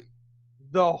 Right.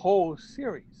 The whole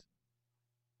series.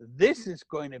 This is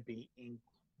going to be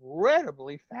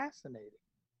incredibly fascinating.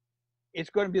 It's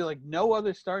going to be like no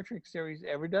other Star Trek series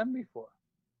ever done before.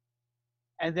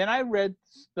 And then I read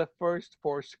the first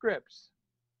 4 scripts.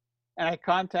 And I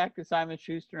contacted Simon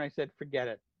Schuster and I said, forget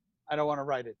it. I don't want to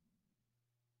write it.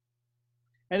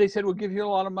 And they said, we'll give you a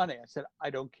lot of money. I said, I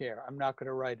don't care. I'm not going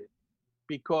to write it.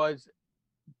 Because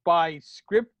by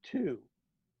script 2,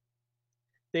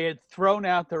 they had thrown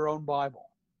out their own Bible.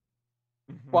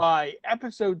 Mm-hmm. By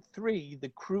episode 3, the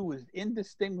crew was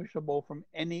indistinguishable from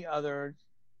any other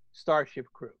Starship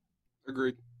crew.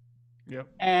 Agreed. Yep.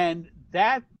 And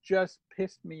that just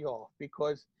pissed me off,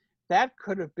 because that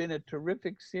could have been a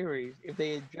terrific series if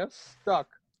they had just stuck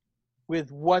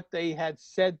with what they had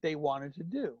said they wanted to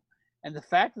do. And the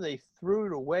fact that they threw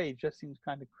it away just seems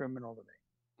kind of criminal to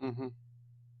me.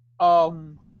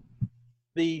 Mm-hmm.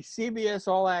 The CBS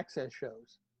All Access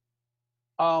shows.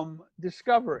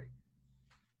 Discovery.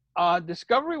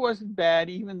 Discovery wasn't bad,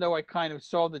 even though I kind of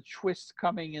saw the twists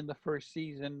coming in the first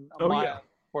season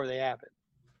before they happened.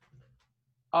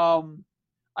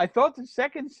 I thought the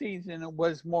second season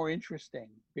was more interesting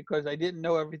because I didn't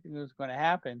know everything that was going to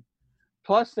happen.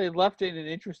 Plus, they left it in an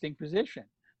interesting position.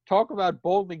 Talk about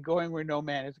boldly going where no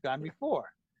man has gone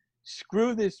before.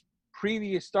 Screw this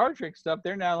previous Star Trek stuff.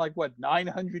 They're now like,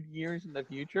 900 years in the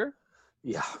future?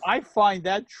 Yeah. I find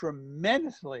that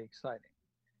tremendously exciting.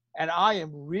 And I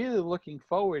am really looking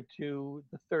forward to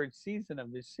the 3rd season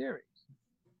of this series.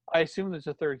 I assume there's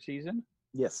a 3rd season?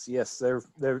 Yes.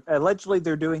 They're allegedly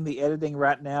they're doing the editing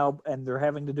right now, and they're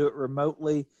having to do it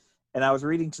remotely. And I was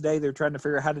reading today they're trying to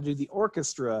figure out how to do the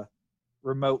orchestra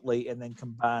remotely and then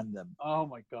combine them. Oh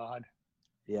my God.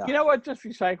 Yeah. You know what? Just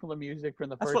recycle the music from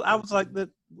the first. That's what I was like.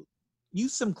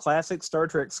 use some classic Star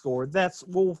Trek score.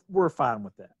 We're fine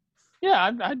with that. Yeah,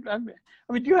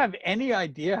 I mean, do you have any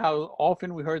idea how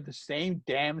often we heard the same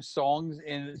damn songs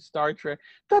in Star Trek?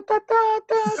 Da, da, da,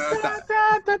 da, da,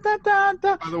 da, da, da, da,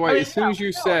 da. By the way, as soon as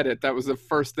you said it, that was the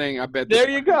first thing I bet. There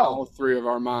you go. All three of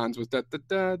our minds was da da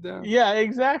da da. Yeah,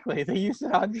 exactly. They used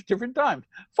it 100 different times.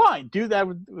 Fine, do that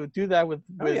with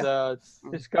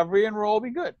Discovery, and we'll all be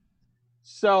good.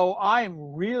 So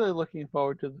I'm really looking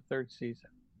forward to the third season.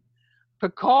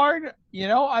 Picard,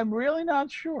 I'm really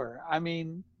not sure. I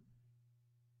mean,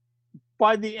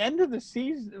 by the end of the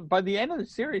series,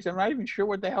 I'm not even sure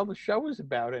what the hell the show is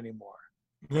about anymore.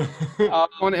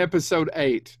 On episode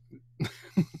 8,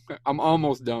 I'm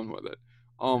almost done with it.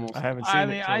 Almost. I haven't seen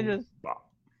it.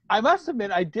 I must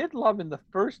admit, I did love in the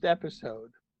first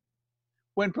episode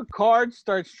when Picard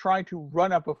starts trying to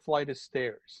run up a flight of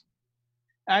stairs.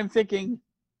 I'm thinking,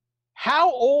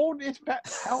 how old is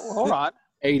hold on.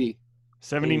 80.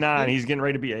 79. He's getting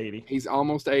ready to be 80. He's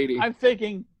almost 80. I'm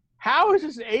thinking, how is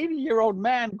this 80-year-old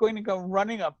man going to go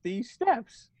running up these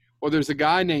steps? Well, there's a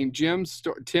guy named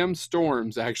Tim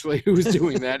Storms, actually, who's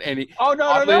doing that. And he,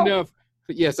 no. enough,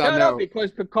 yes, I know. No, because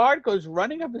Picard goes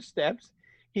running up the steps.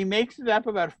 He makes it up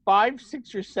about 5,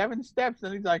 6, or 7 steps,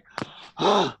 and he's like,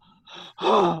 and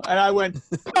I went,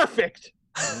 perfect.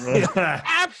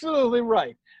 Absolutely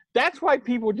right. That's why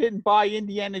people didn't buy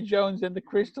Indiana Jones and the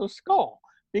Crystal Skull.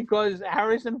 Because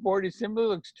Harrison Ford simply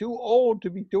looks too old to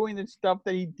be doing the stuff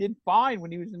that he did fine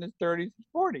when he was in his 30s and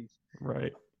 40s.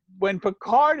 Right. When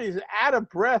Picard is out of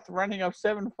breath running up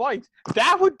 7 flights,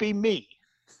 that would be me.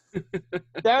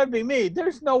 That would be me.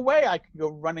 There's no way I could go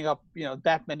running up,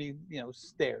 that many,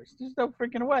 stairs. There's no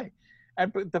freaking way.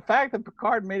 And the fact that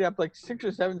Picard made up like 6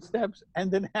 or 7 steps and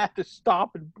then had to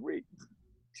stop and breathe.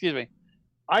 Excuse me.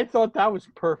 I thought that was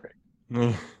perfect.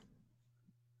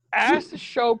 As the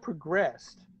show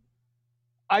progressed,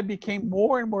 I became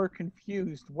more and more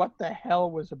confused what the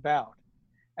hell was about.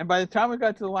 And by the time we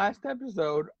got to the last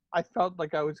episode, I felt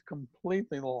like I was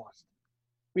completely lost.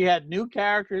 We had new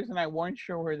characters, and I wasn't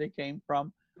sure where they came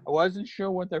from. I wasn't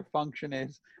sure what their function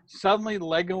is. Suddenly,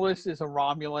 Legolas is a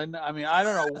Romulan. I mean, I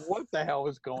don't know what the hell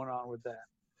is going on with that.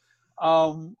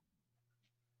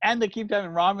 And they keep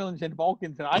having Romulans and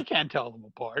Vulcans, and I can't tell them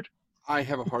apart. I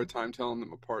have a hard time telling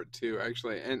them apart too,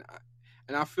 actually, and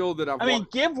I feel that I mean,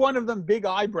 give one of them big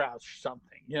eyebrows or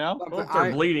something, Well, if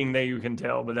they're bleeding, you can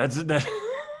tell, but that's that.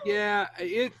 Yeah,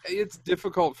 it's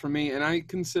difficult for me, and I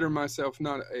consider myself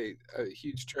not a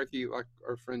huge Trekkie like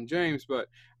our friend James, but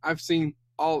I've seen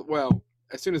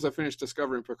as soon as I finished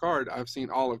discovering Picard, I've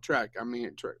seen all of Trek. I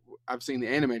mean, I've seen the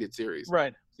animated series.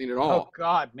 Right. I've seen it all. Oh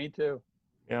God, me too.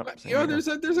 Yeah, there's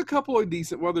a couple of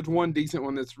decent. Well, there's one decent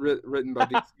one that's written by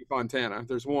DC Fontana.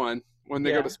 There's one when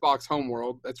they go to Spock's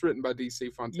homeworld that's written by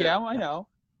DC Fontana. Yeah, I know.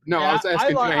 No, I was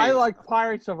asking. I like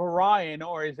Pirates of Orion,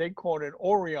 or as they called it,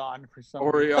 Orion for some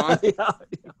Orion. reason.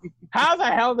 How the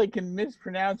hell they can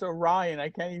mispronounce Orion? I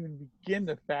can't even begin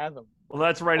to fathom. Well,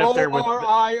 that's right up there with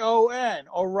Orion.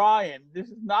 Orion. This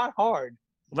is not hard.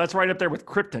 Well, that's right up there with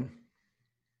Krypton.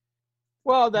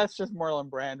 Well, that's just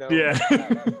Marlon Brando. Yeah.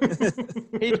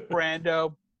 He's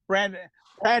Brando.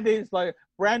 Brando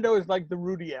is like the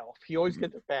Rudy Elf. He always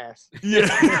gets a pass.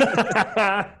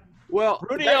 Yeah. Well,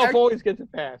 Rudy Elf always gets a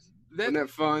pass. Isn't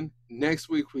that fun? Next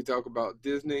week we talk about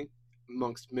Disney,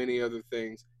 amongst many other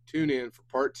things. Tune in for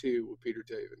part 2 with Peter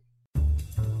David.